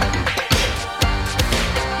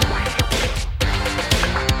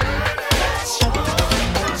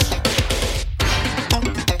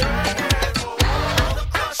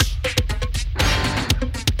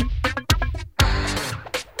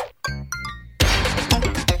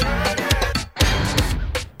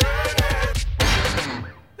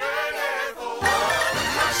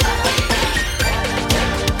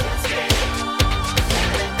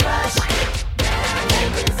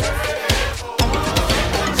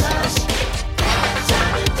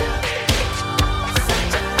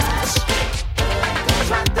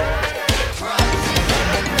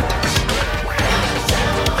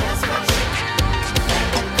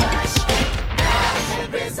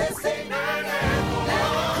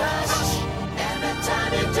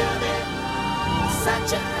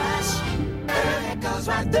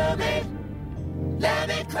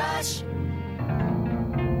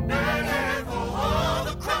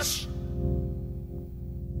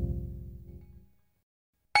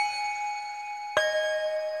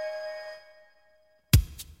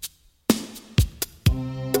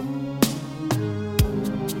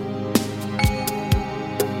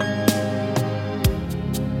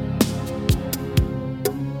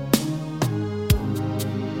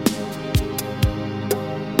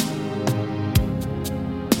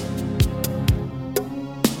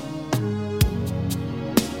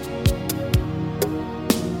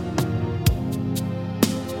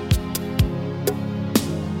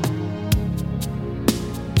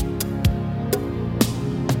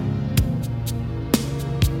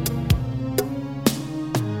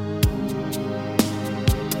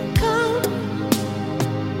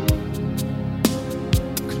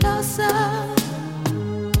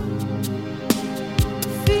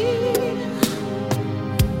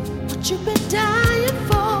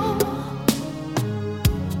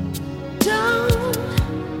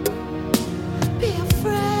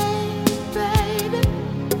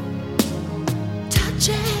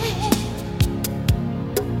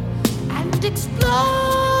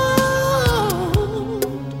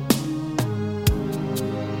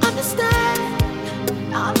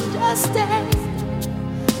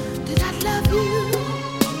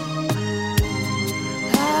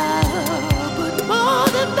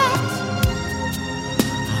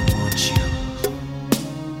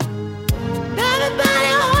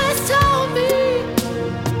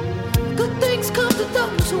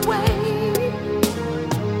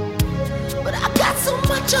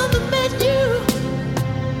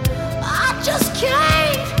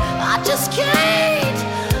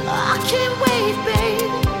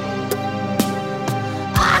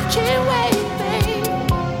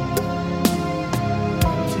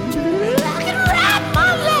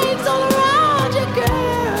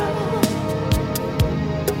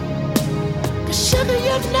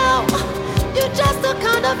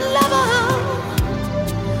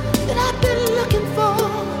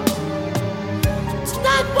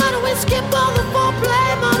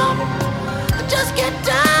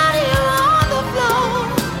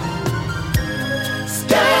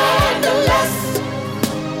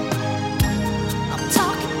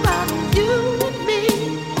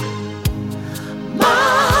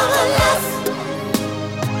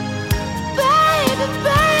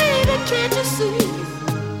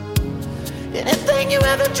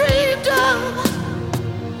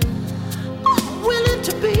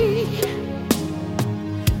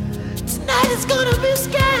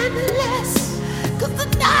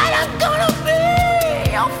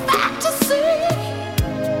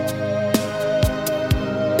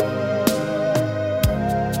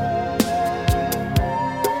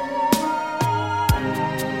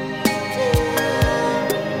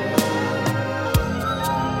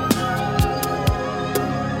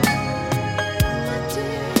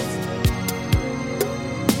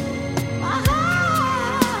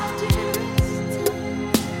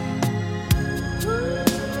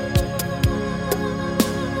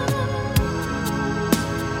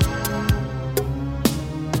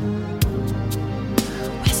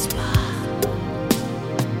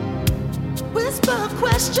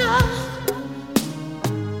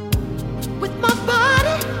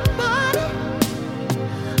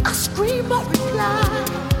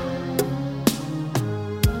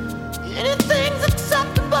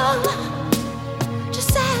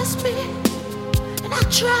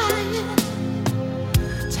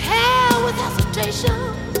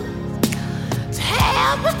 To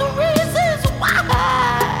hell with the reasons why.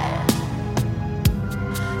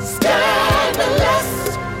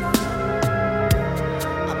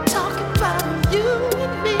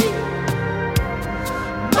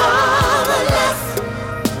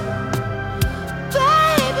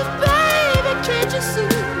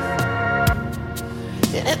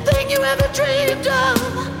 you ever dreamed of,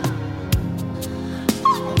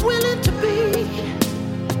 I'm willing to be.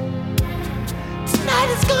 Tonight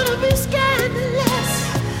is gonna be scandalous,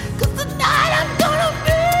 'cause tonight I'm gonna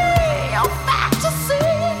be your fantasy.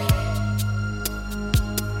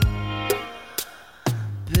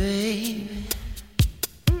 Baby,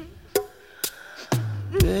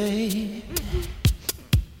 baby,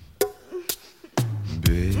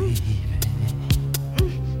 baby.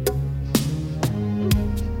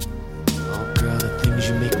 Oh girl, the things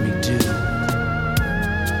you make me do.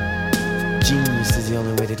 Genius is the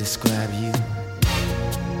only way to describe you.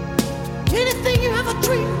 Anything you ever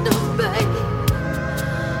dreamed of, baby,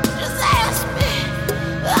 just ask me.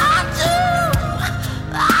 I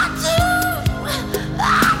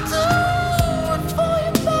do it for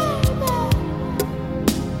you, baby.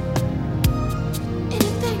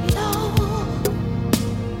 Anything at all.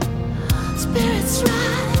 Spirits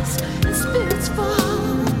rise and spirits fall.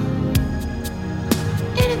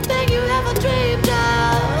 Anything you ever dreamed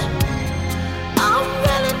of, I'm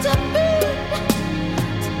willing to be.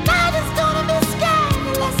 Tonight is gonna be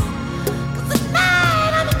scandalous, 'cause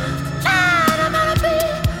tonight I'm gonna be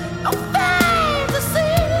your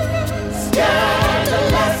fantasy.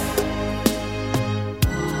 Scandalous.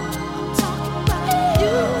 I'm talking about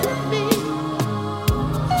you and me.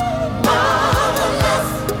 Marvelous.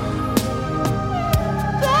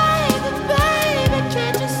 Baby, baby,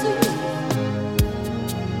 can't you see?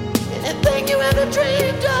 Anything you ever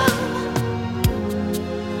dreamed of,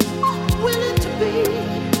 I'm willing to be.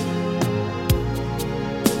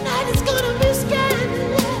 Tonight is gonna be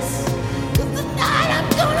scandalous, 'cause tonight I'm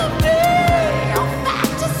gonna be your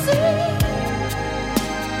fantasy.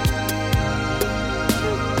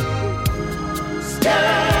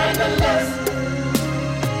 Scandalous.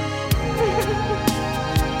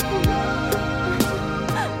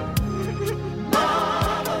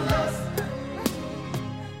 Marvelous.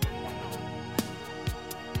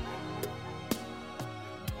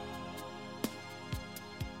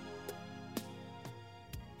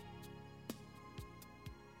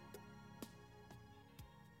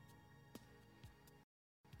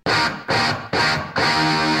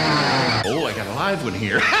 Oh, I got a live one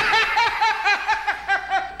here.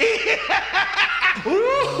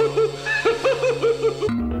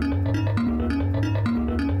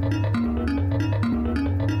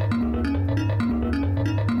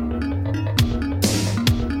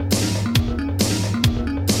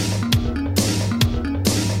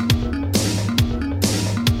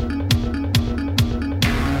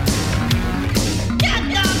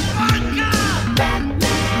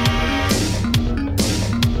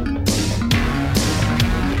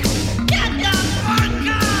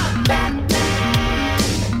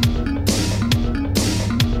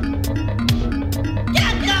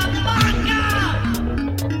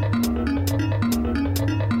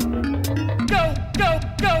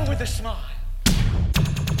 Go with a smile.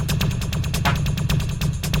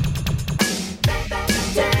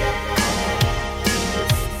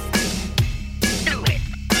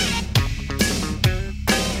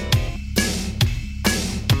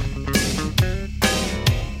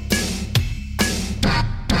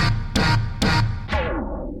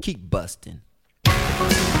 Keep busting.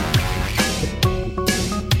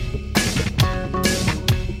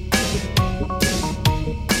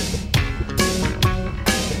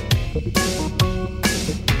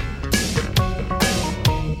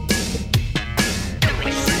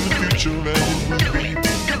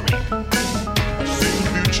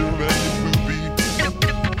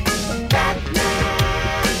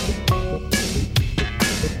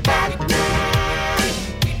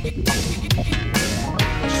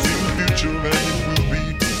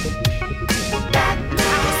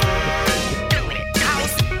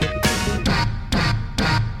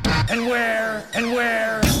 And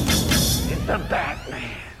where is the Batman?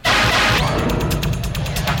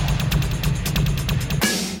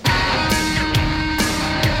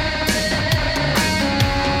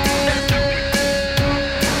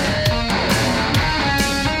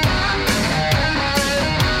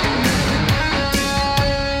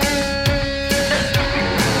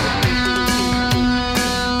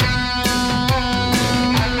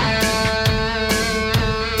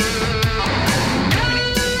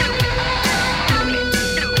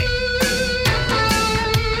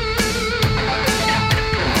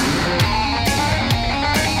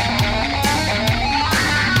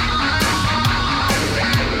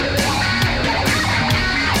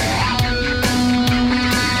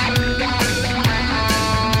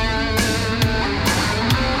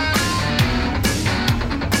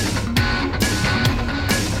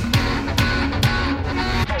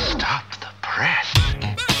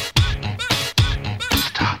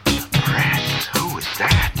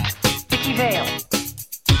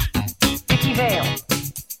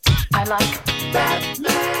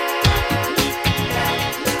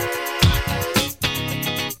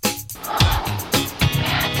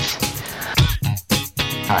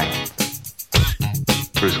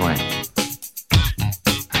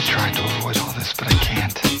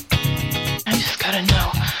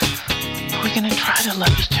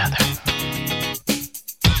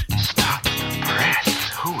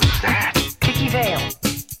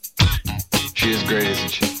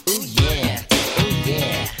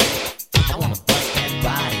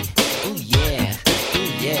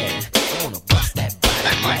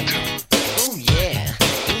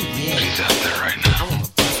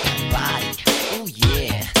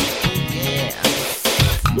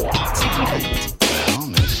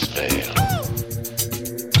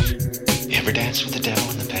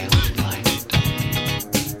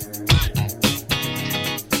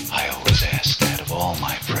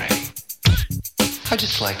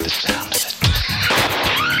 just like the sound of it.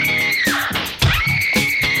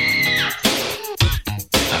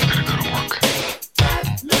 I've got to go to work.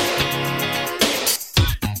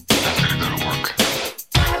 I've got to go to work.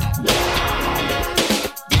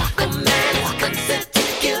 A man is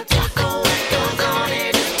consenting guilty for what goes on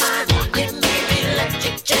in his mind. Give me the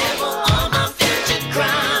electric chair for all my future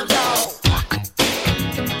crimes. Oh,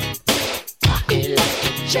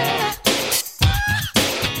 electric chair.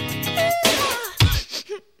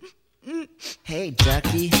 Hey,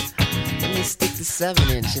 Ducky, let me stick the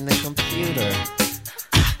 7-inch in the computer.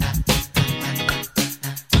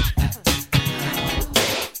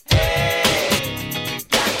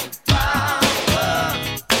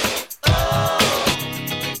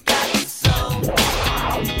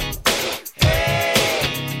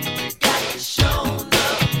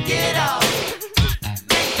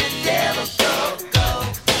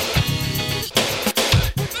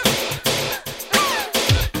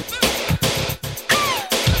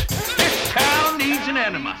 Town needs an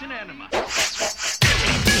enema.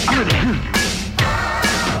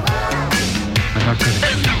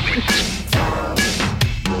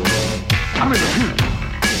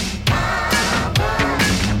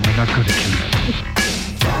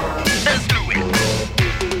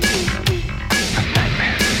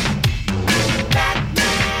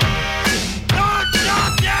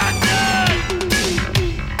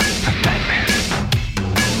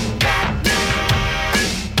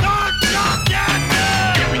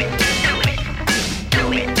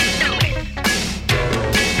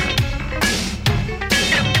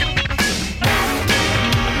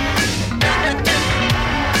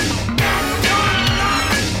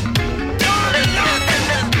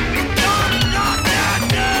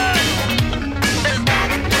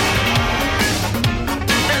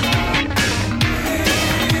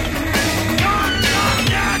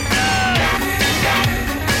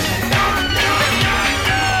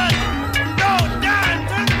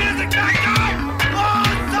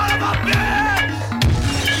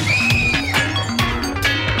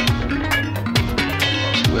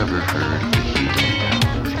 Whoever heard the healing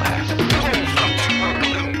power of laughter?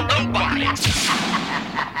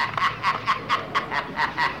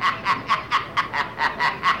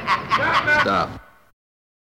 Stop.